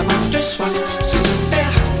 ça va de soi, c'est super,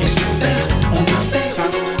 et super, on le verra,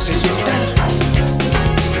 c'est super.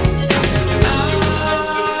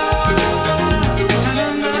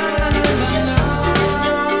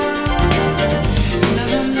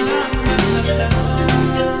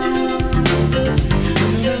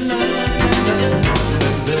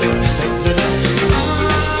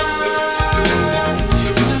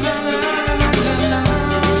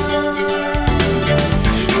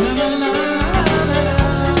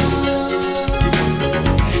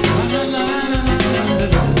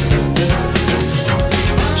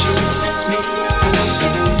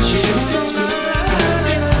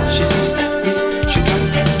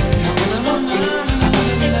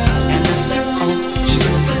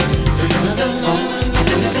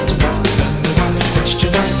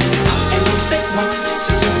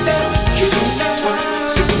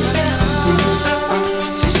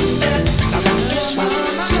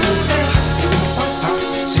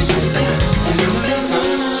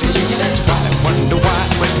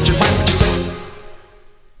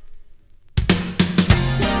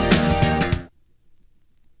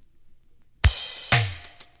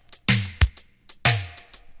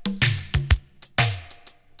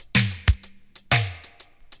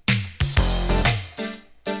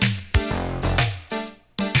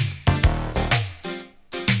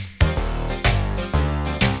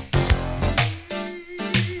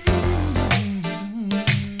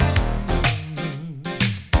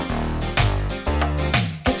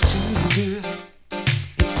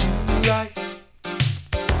 right.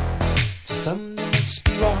 So something must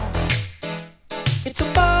be wrong. It's a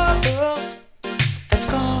bottle that's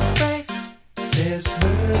gone right, says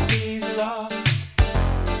Murphy's Law.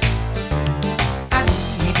 I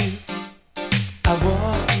need you, I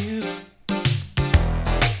want you.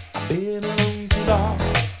 I've been alone too long.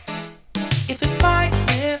 If it might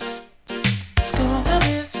miss, it's gonna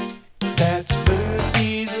miss. That's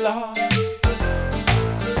Murphy's Law.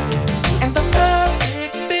 And the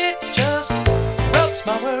perfect fit just rubs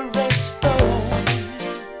my worries stone.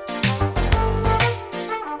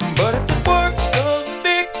 But if it works, don't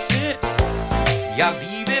fix it. You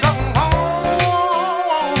leave it alone.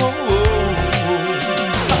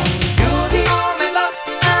 You're the only luck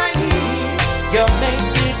I need. You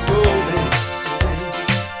make it rolling.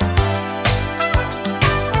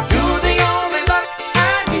 You're the only luck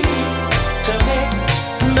I need to make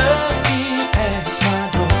Murphy answer my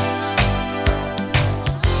door.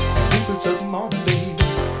 We put something on, baby.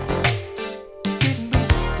 Didn't we?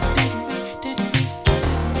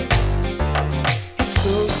 It's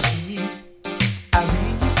so sweet. I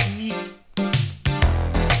repeat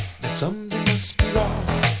that something must be wrong.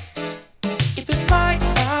 If it might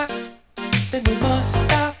not, then we must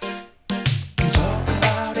stop and talk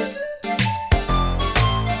about it.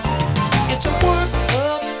 It's a work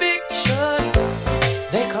of fiction.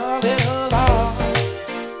 They call it a law.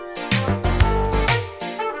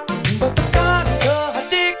 But the content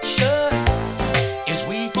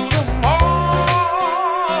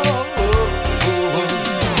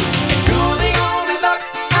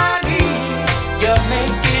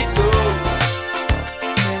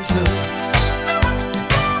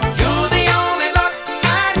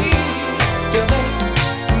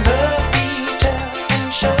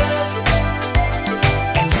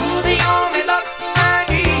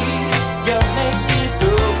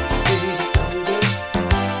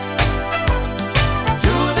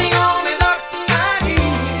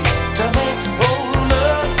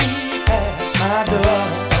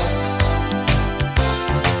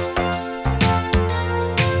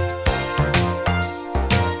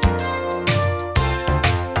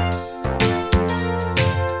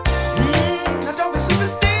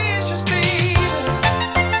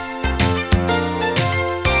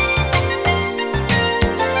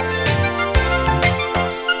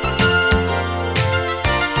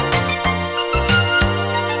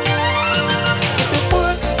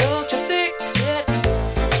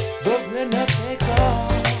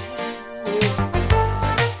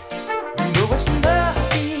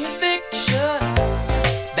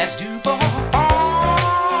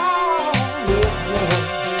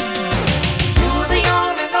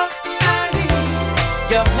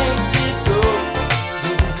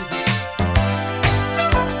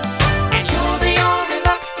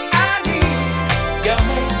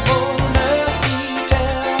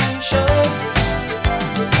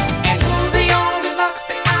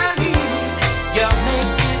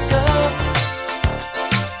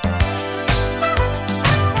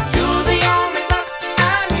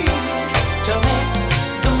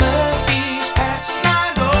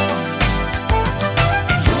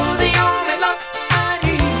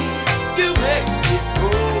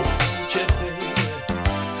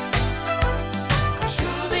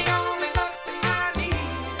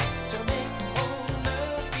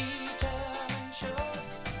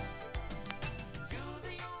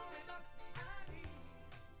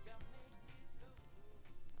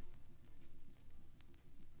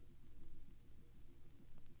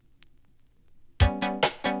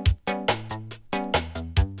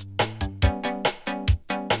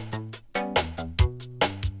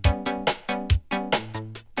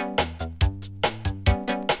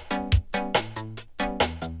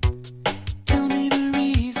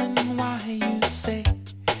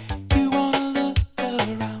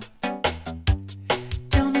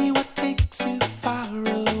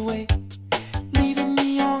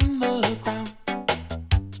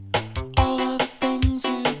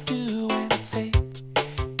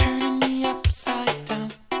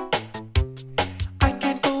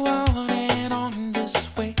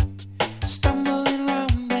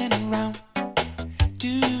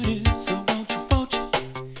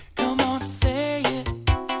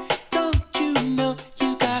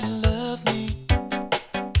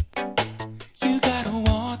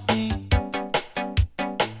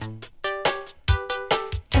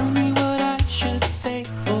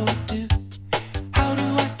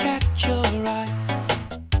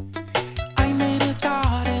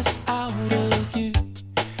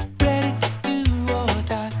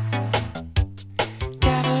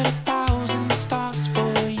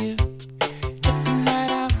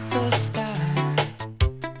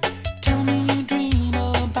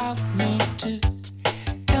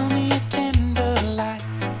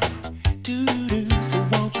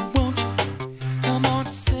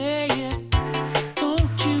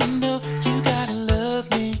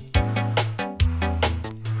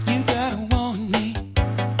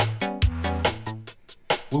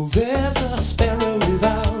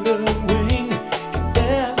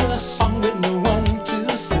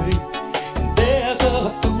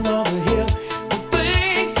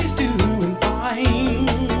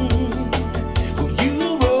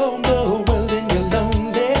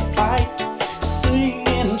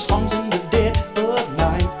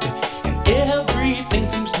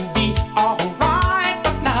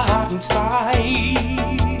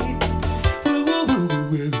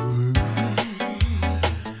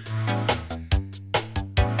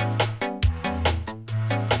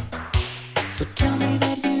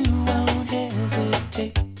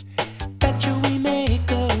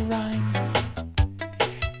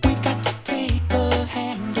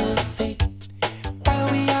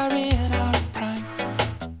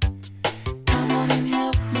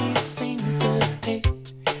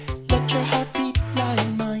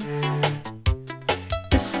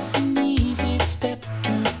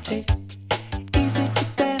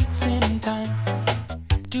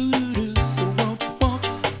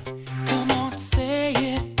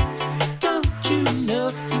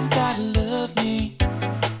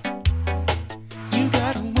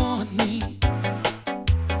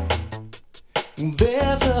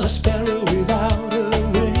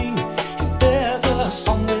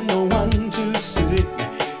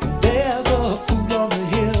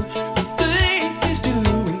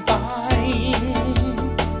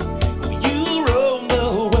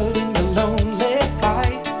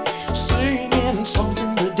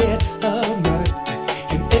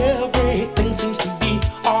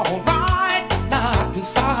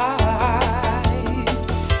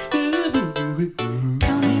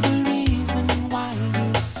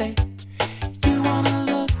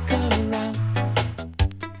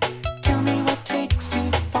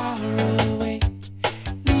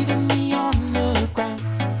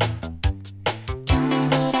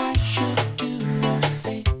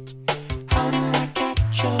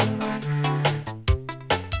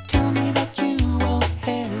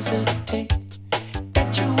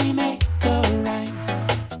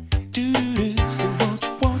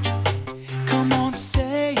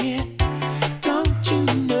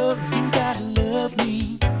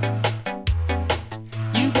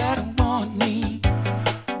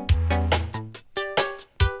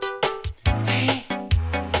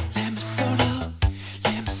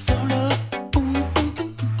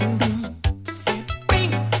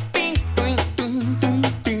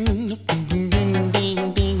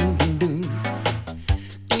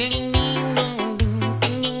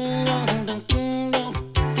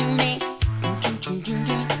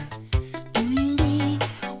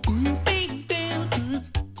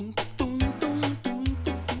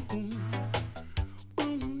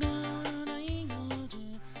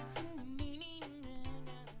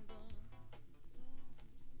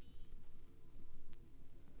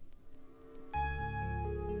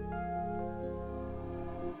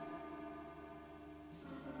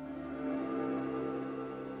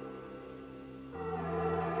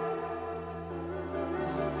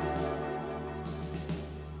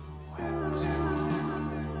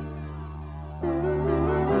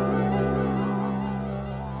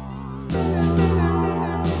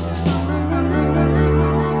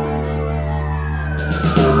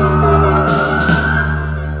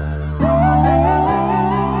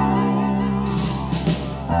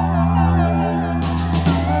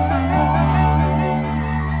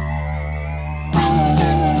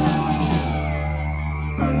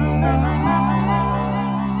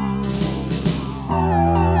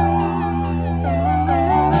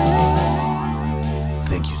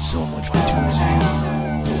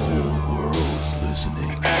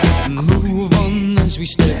we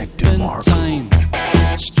spend time.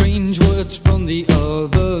 Strange words from the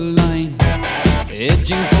other line.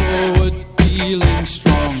 Edging forward, feeling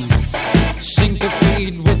strong.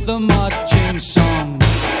 Syncopate with the marching song.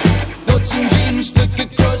 Thoughts and dreams flick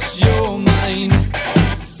across your mind.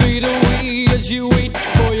 Fade away as you wait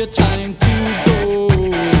for your time to go.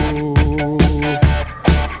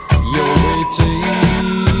 You're waiting.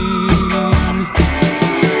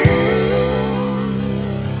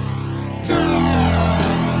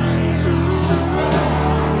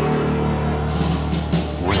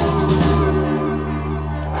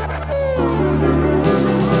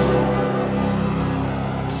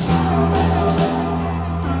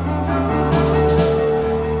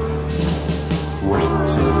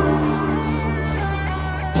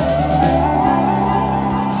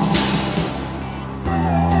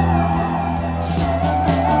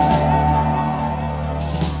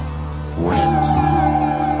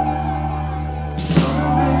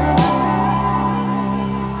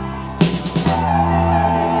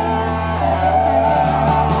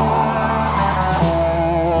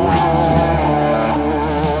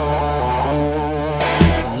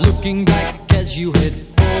 Looking back as you head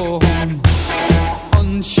for home,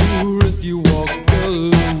 unsure if you walk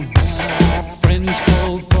alone. Friends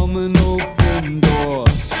call from an open door.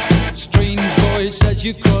 Strange voice as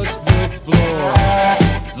you cross the floor.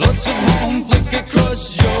 Thoughts of home flick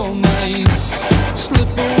across your mind.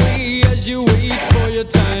 Slip away as you wait for your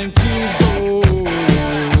time to go.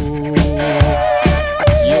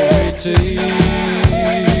 You're waiting.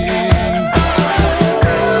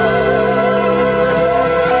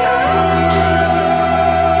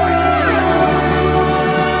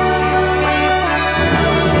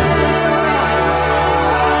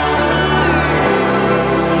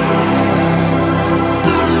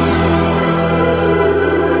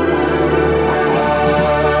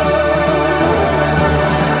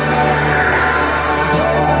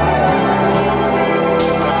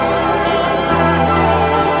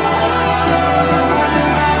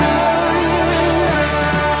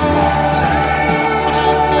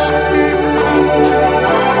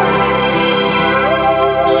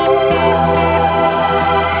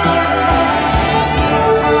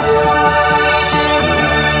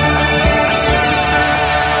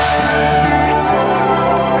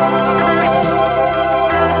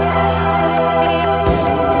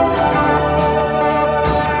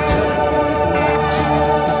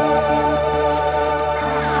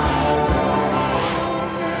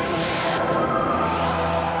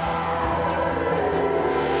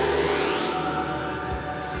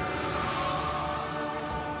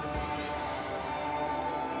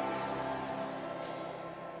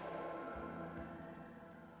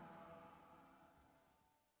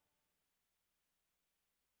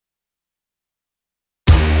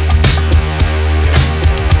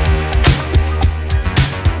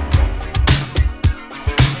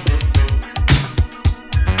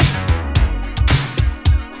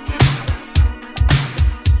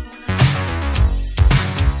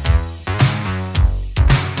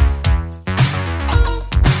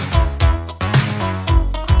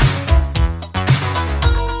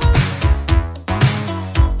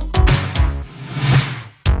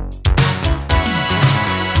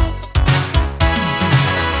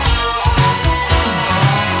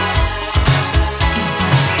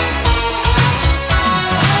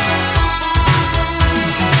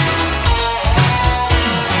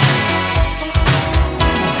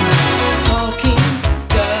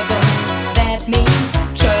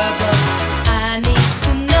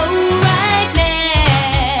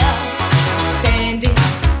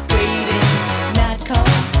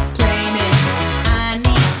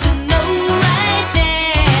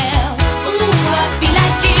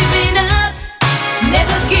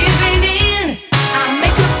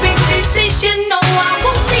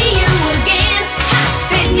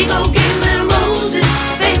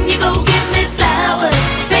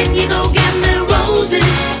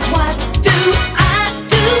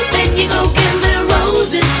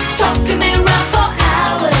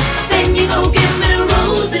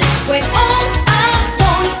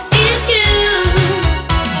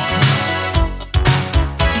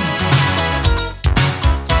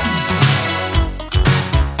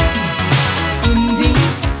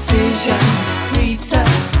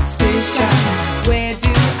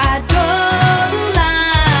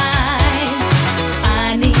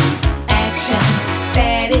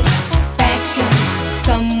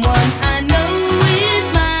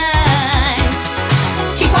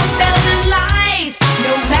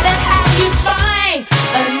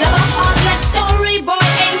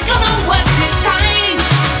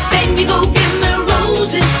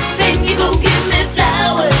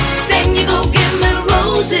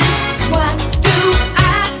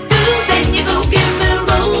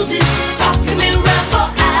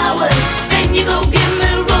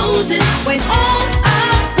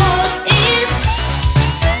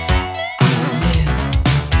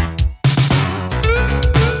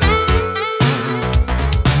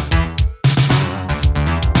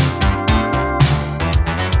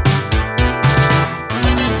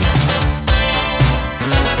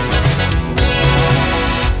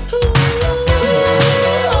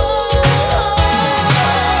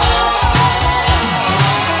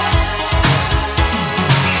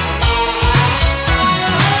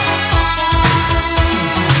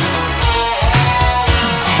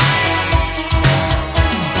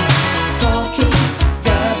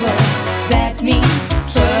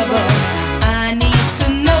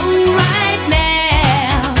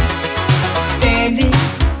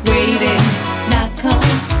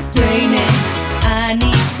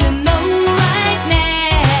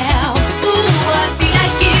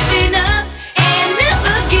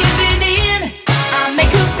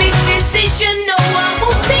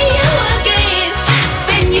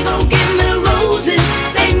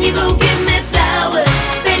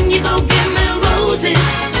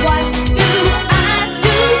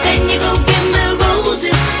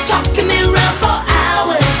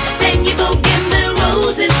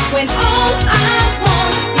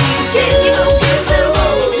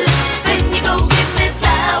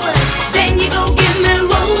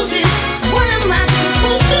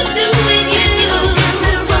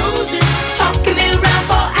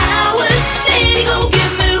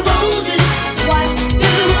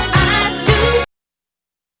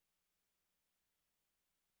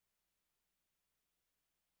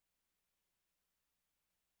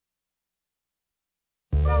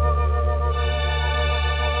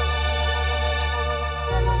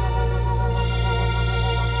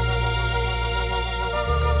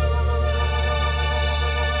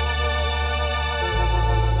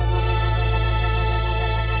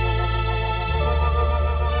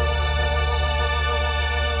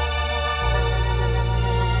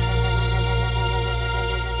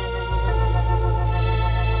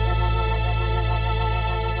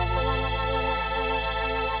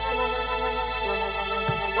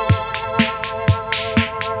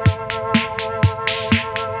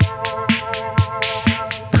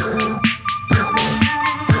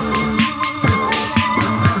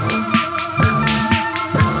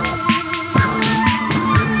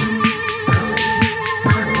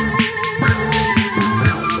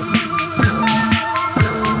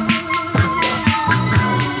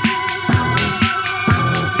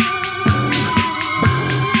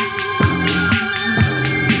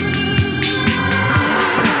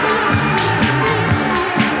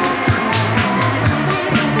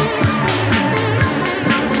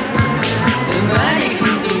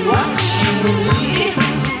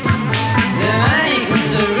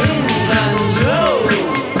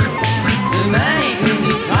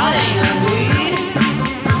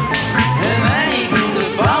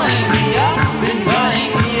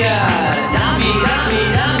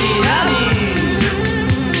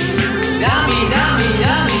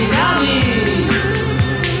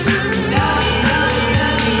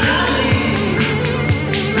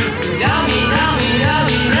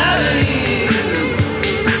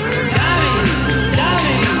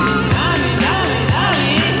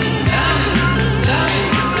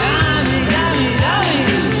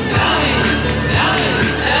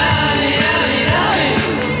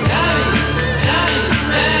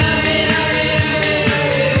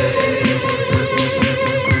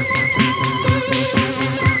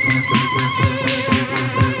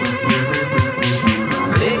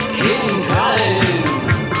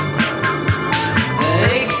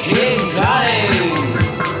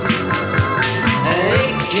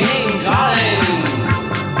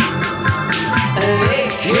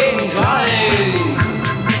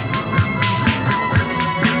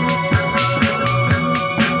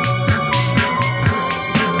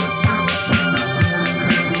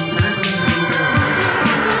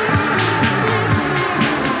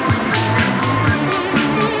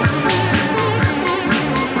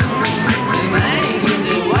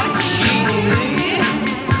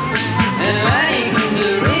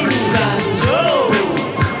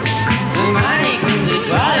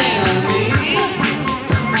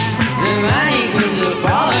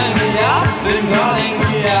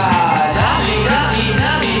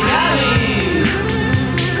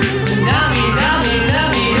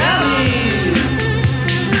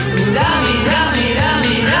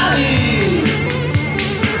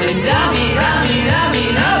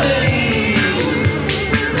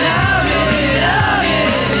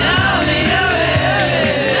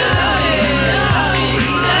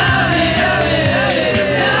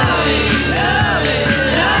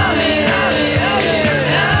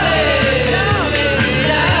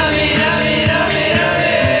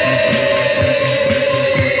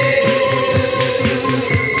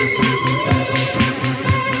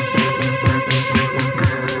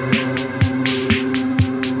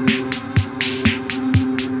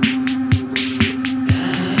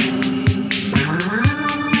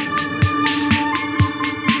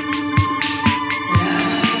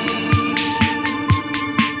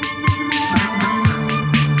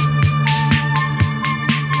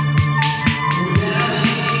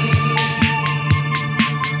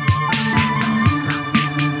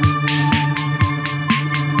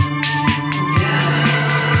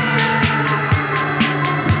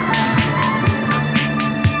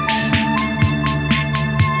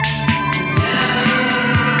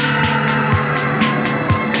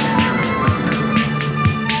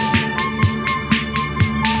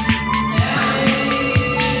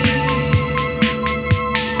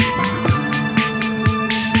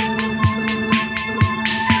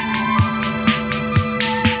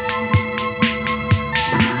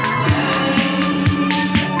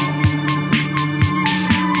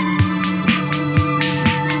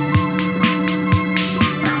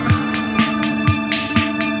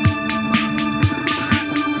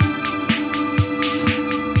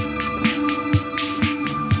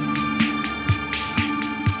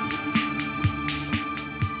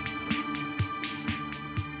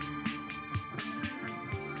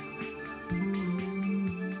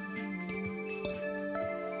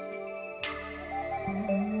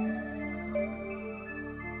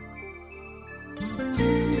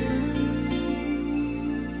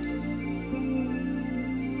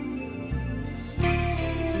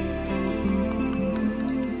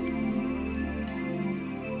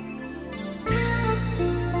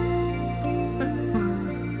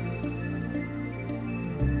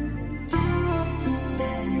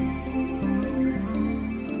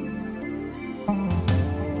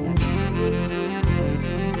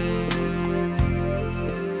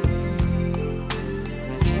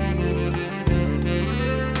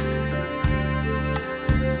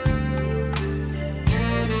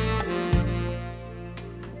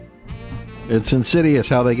 It's insidious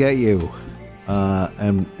how they get you.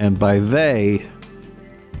 And by they,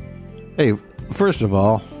 hey, first of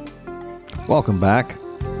all, welcome back.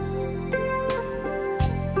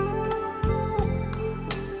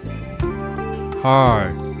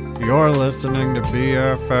 Hi, you're listening to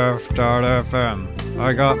BFF.FM.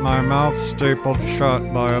 I got my mouth stapled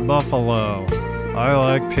shut by a buffalo. I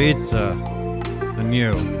like pizza. And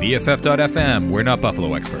you? BFF.FM, we're not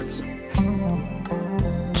buffalo experts.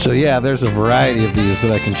 So yeah, there's a variety of these that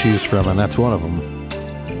I can choose from, and that's one of them.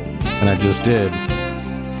 And I just did.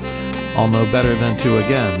 I'll know better than to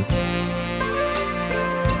again.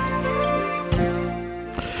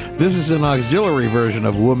 This is an auxiliary version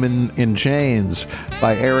of Woman in Chains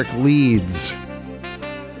by Eric Leeds.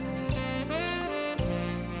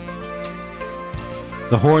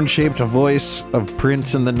 The horn-shaped voice of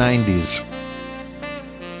Prince in the 90s.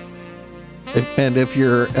 And if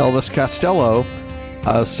you're Elvis Costello,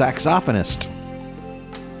 a saxophonist.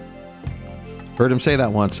 Heard him say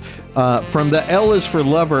that once. From the L is for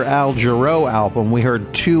Lover Al Jarreau album, we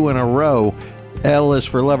heard two in a row. L is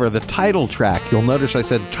for Lover, the title track. You'll notice I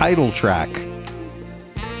said title track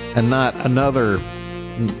and not another.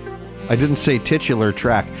 I didn't say titular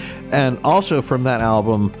track. And also from that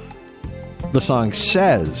album, the song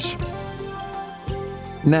Says.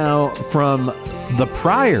 Now, from the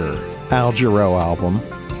prior Al Jarreau album,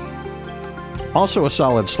 also a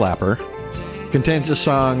solid slapper, contains a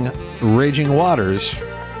song Raging Waters,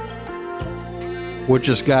 which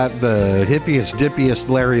has got the hippiest, dippiest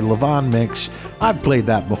Larry Levan mix. I've played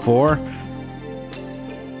that before.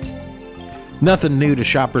 Nothing new to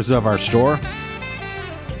shoppers of our store.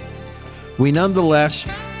 We nonetheless,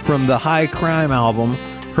 from the High Crime album,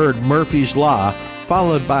 heard Murphy's Law,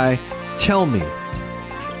 followed by Tell Me.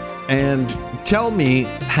 And Tell Me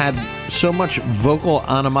had so much vocal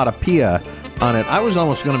onomatopoeia on it. I was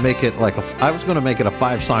almost going to make it like a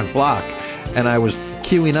 5-song block, and I was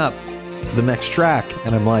queuing up the next track,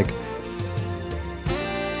 and I'm like,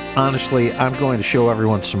 honestly, I'm going to show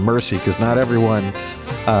everyone some mercy, because not everyone,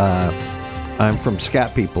 I'm from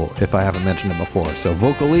Scat People, if I haven't mentioned it before. So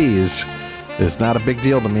vocalese is not a big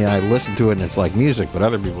deal to me. I listen to it and it's like music, but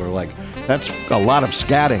other people are like, that's a lot of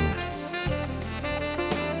scatting.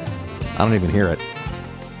 I don't even hear it.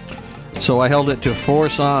 So I held it to 4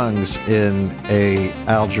 songs in a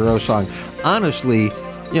Al Jarreau song. Honestly,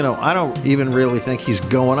 you know, I don't even really think he's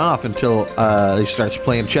going off until he starts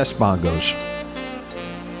playing chest bongos.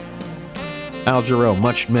 Al Jarreau,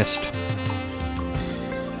 much missed.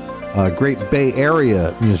 A great Bay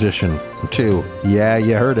Area musician, too. Yeah,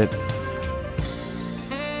 you heard it.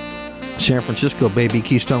 San Francisco, baby,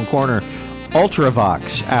 Keystone Corner.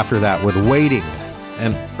 Ultravox after that with Waiting,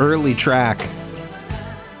 an early track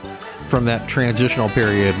from that transitional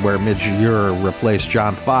period where Midge Ure replaced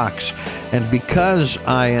John Fox. And because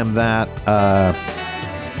I am that,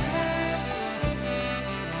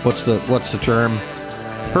 what's the term?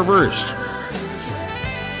 Perverse.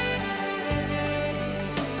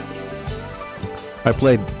 I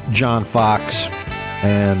played John Fox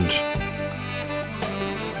and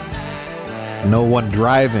No One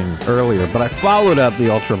Driving earlier, but I followed up the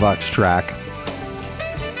Ultravox track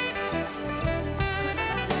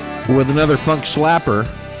with another funk slapper,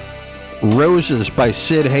 Roses by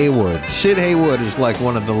Sid Haywood. Sid Haywood is like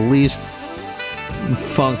one of the least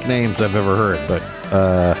funk names I've ever heard, but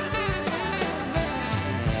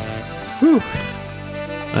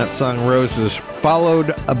that song Roses,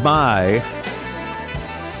 followed by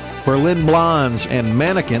Berlin Blondes and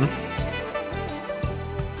Mannequin,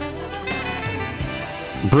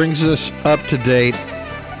 brings us up to date.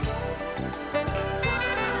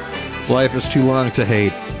 Life is too long to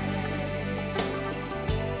hate.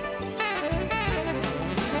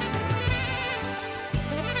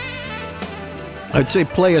 I'd say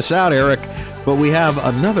play us out, Eric, but we have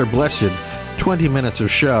another blessed 20 minutes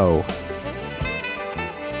of show.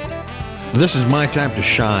 This is my time to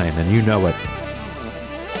shine, and you know it.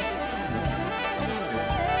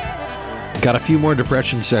 Got a few more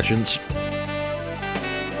depression sessions.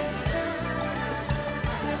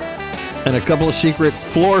 And a couple of secret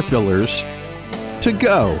floor fillers to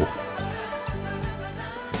go.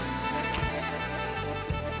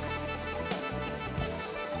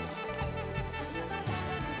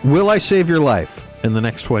 Will I save your life in the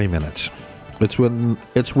next 20 minutes? It's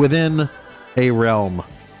within a realm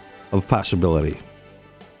of possibility.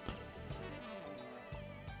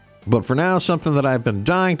 But for now, something that I've been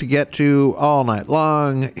dying to get to all night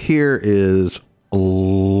long. Here is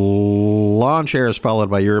Lawn Chairs, followed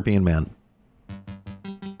by European Man.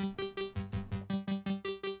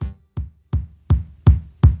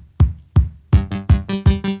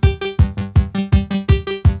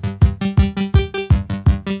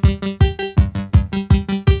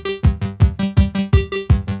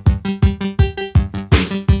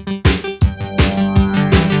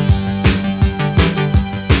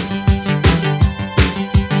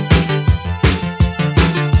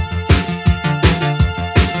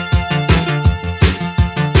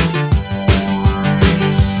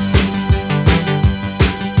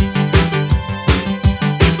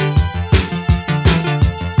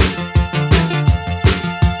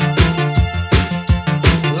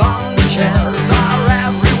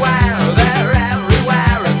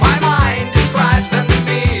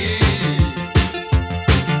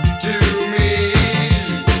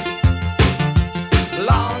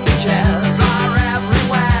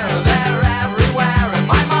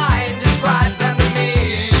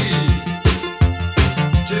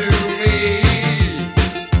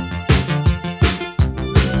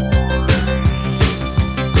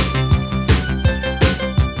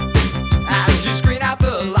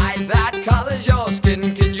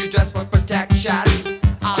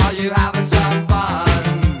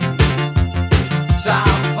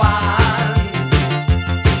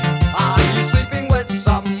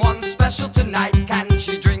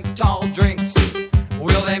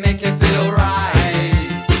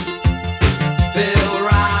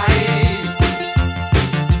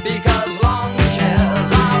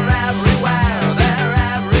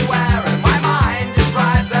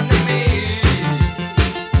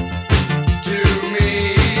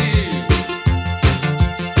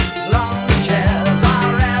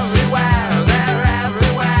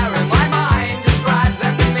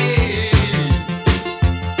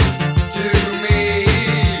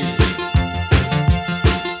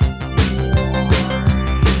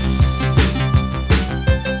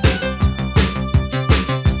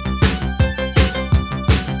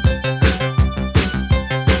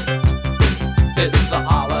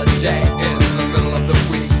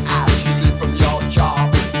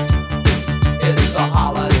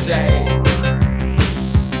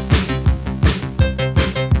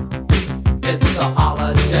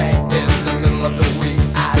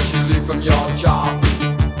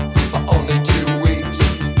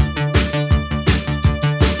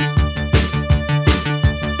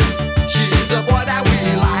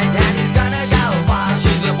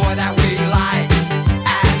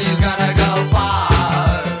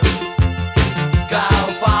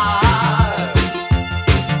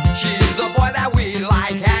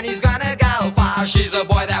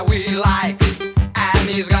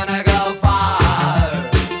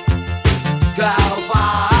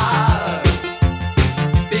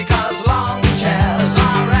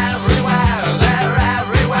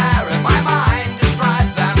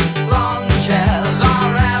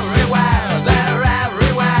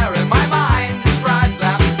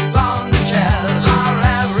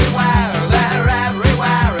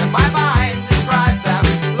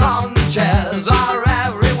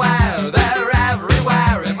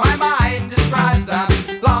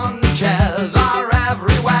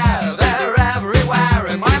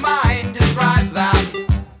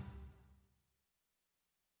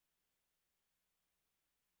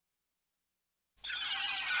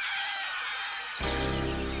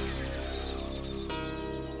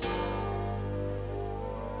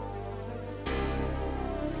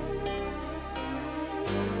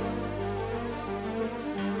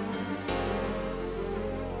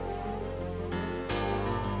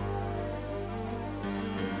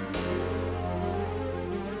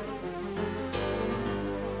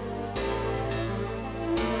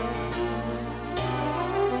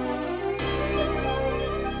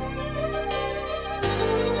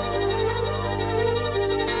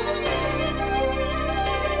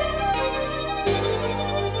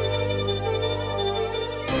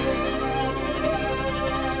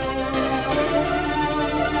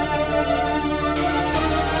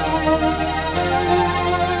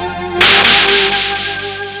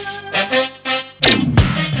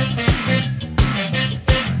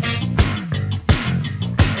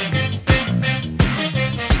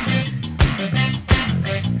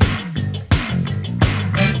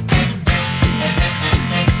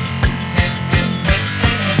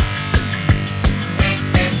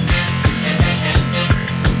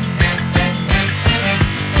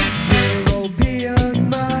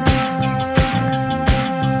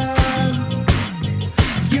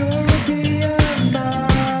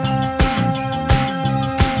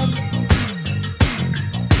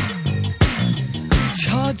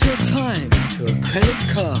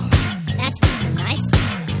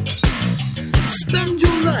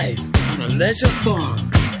 Pleasure Farm.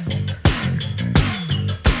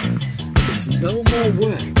 There's no more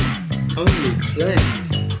work, only play.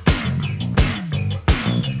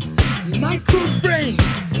 Microbrain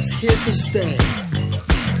is here to stay.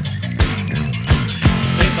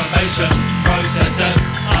 Information processors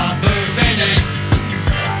are moving in.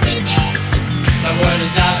 The word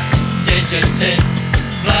is out, digits in.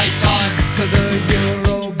 Playtime for the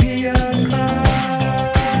European man.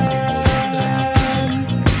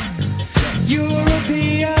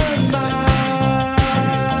 European man.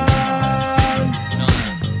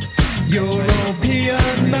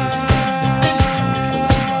 European man.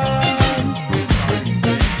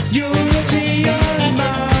 European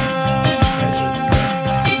man.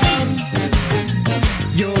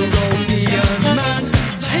 European man.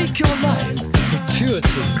 Take your life,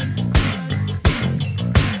 gratuity.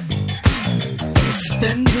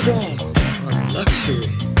 Spend it all on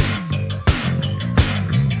luxury.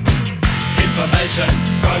 Information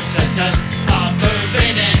processors are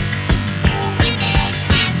moving in.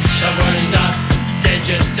 The word is up,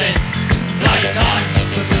 digits in. Playtime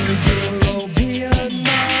for the European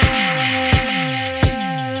man.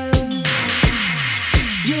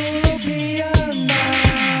 European man.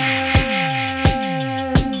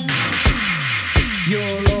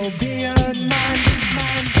 European man.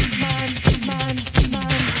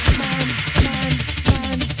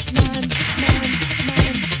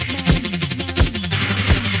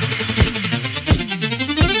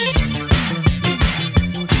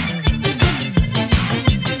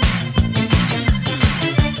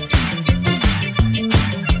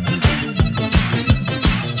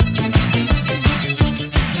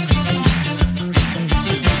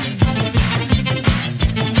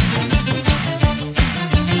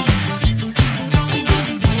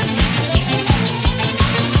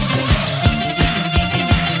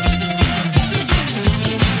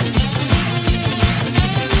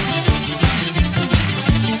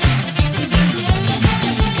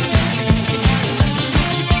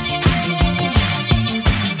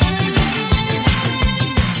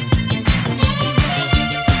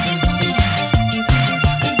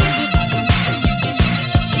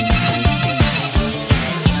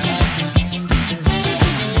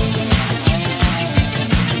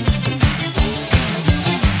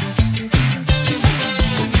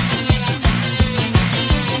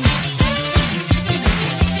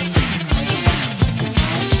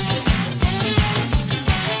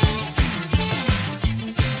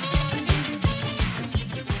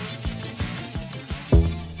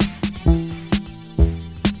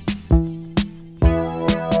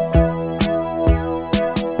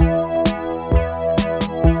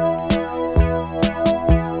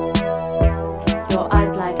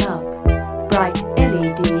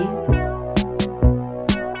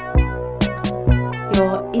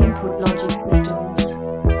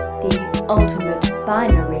 ultimate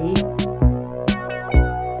binary.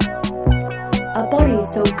 A body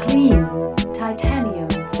so clean, titanium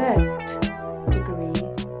first degree.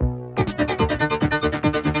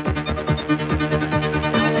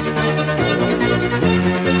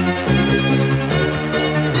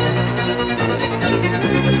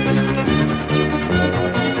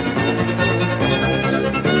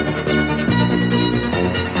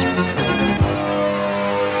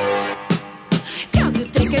 Come to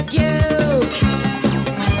take a joke.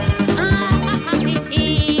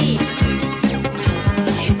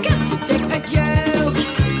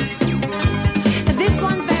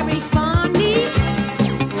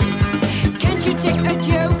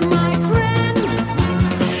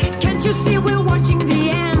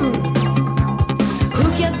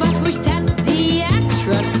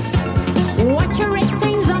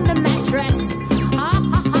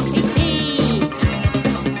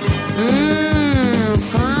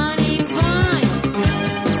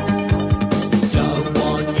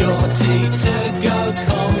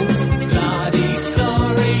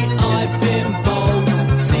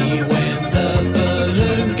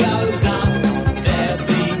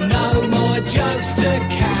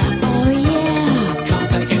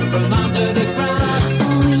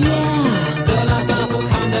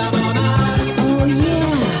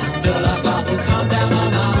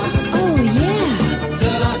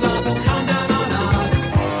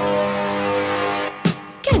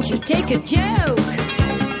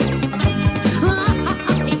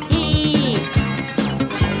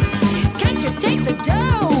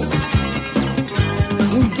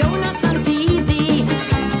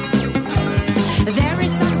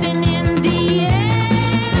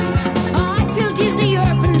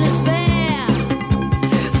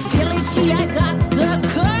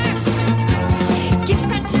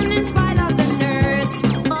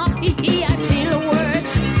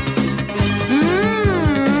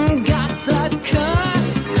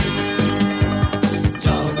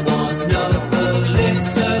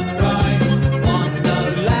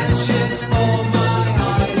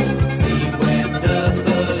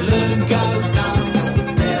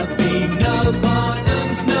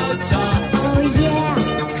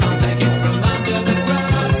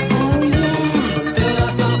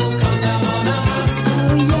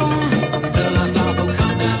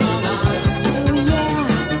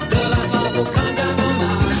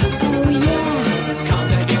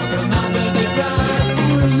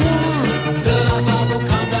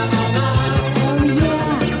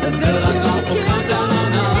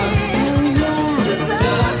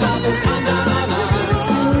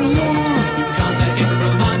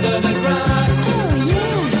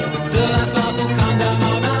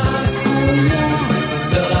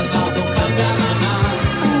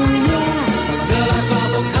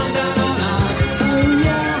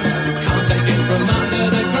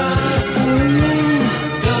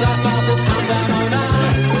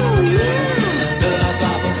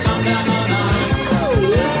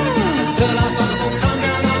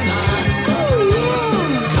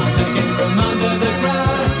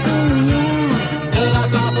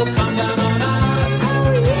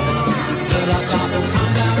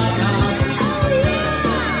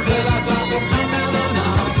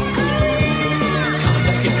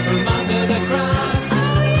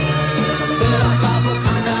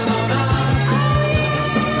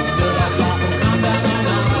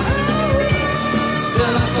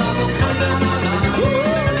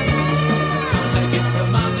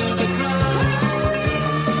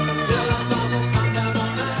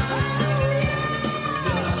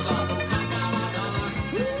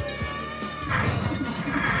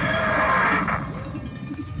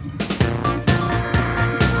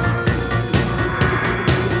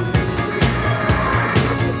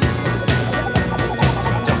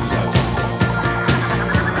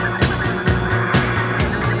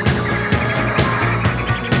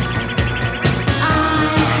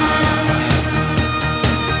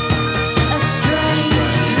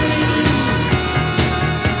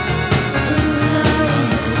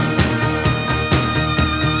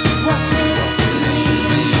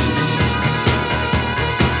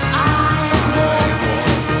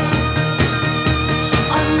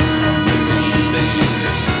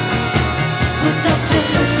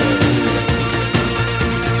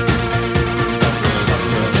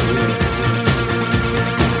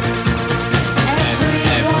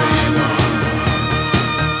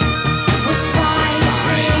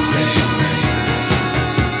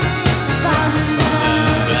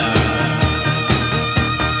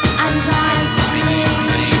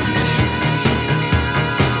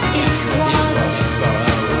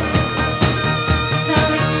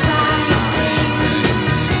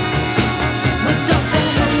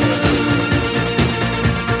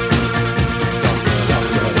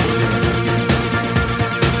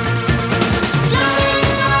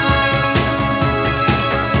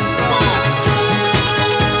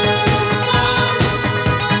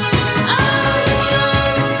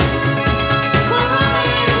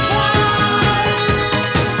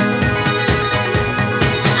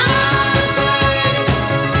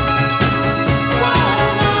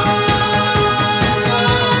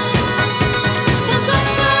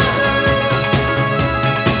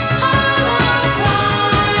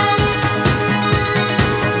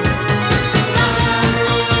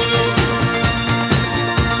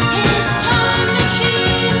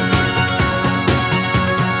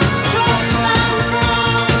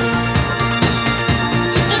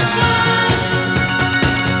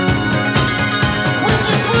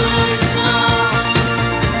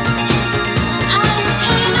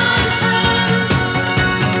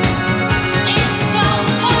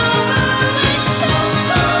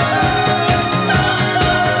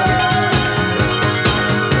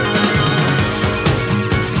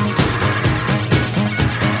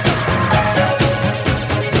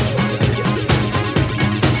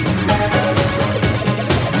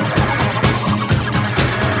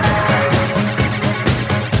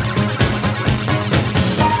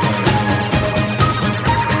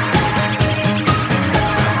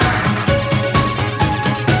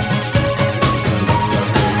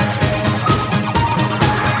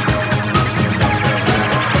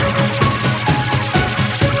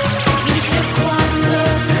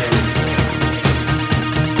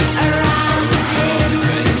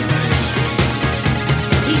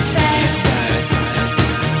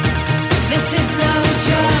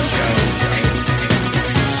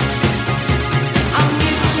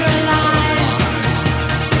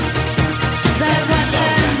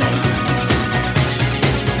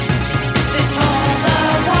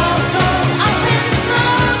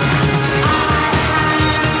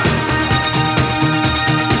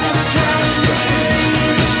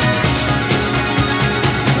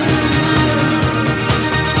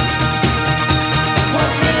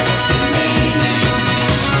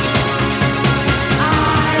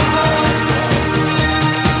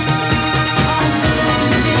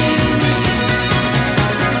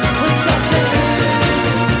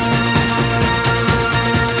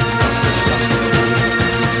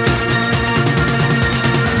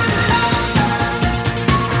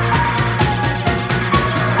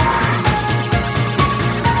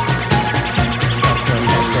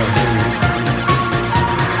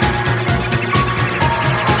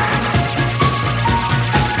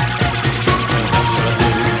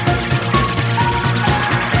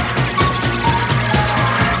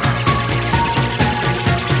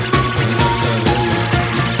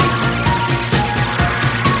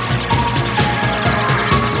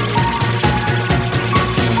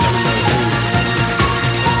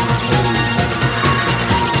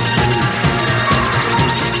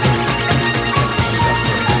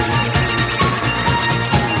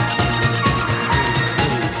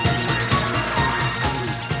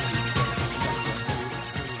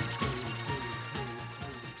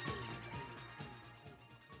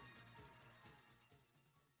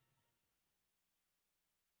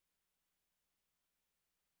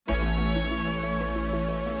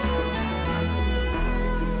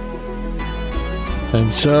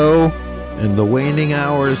 And so, in the waning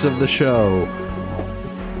hours of the show,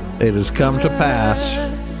 it has come to pass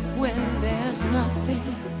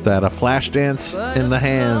that a flash dance in the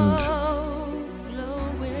hand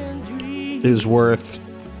is worth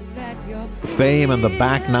fame in the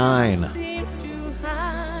back nine.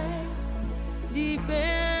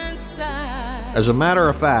 As a matter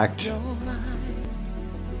of fact,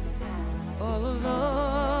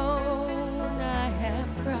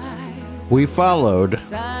 we followed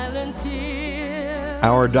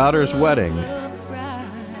our daughter's wedding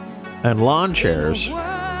and lawn chairs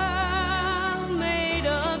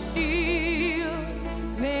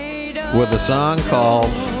with a song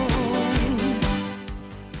called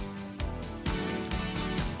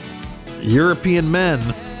European Men.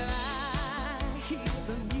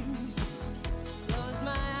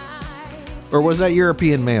 Or was that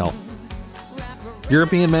European Male?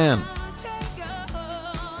 European Man.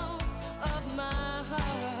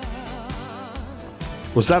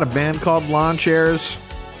 Was that a band called Lawn Chairs?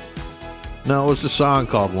 No, it was a song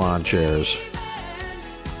called Lawn Chairs.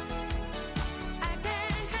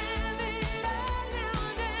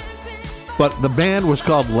 But the band was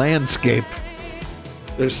called Landscape.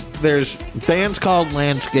 There's bands called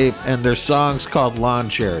Landscape and there's songs called Lawn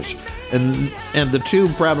Chairs. And the two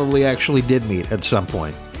probably actually did meet at some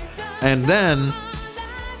point. And then,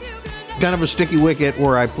 kind of a sticky wicket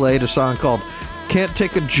where I played a song called Can't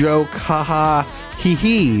Take a Joke, Haha, Hee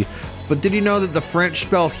Hee. But did you know that the French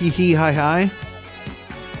spell hee hee hi hi?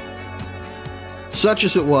 Such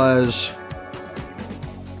as it was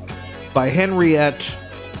by Henriette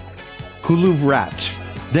Coulouvrat.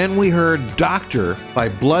 Then we heard Doctor by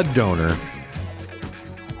Blood Donor.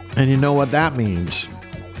 And you know what that means?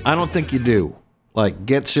 I don't think you do. Like,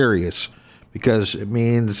 get serious. Because it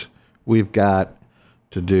means we've got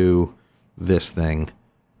to do this thing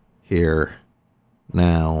here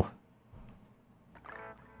now.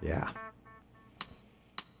 Yeah.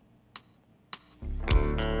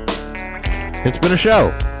 It's been a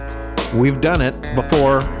show. We've done it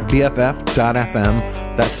before.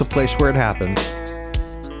 BFF.FM. That's the place where it happened.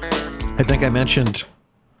 I think I mentioned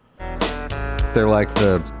they're like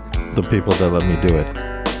the people that let me do it.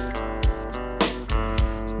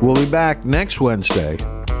 We'll be back next Wednesday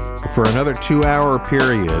for another 2-hour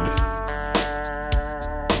period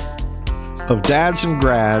of dads and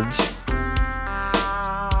grads,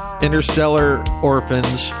 interstellar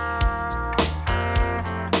orphans,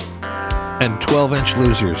 and 12-inch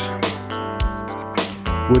losers.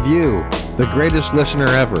 With you, the greatest listener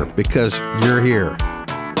ever, because you're here.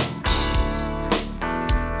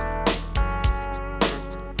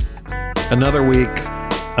 Another week,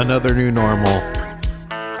 another new normal.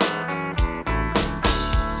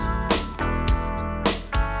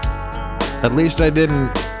 At least I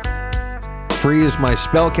didn't freeze my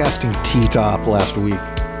spellcasting teat off last week.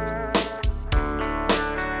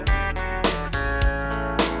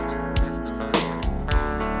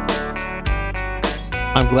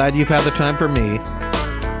 I'm glad you've had the time for me.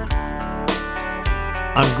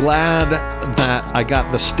 I'm glad that I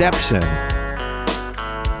got the steps in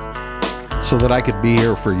so that I could be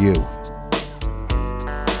here for you.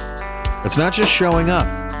 It's not just showing up,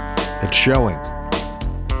 it's showing.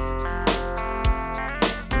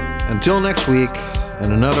 Until next week,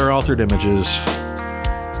 and another Altered Images,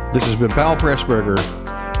 this has been Powell Pressburger.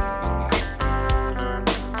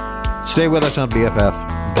 Stay with us on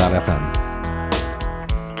BFF.FM.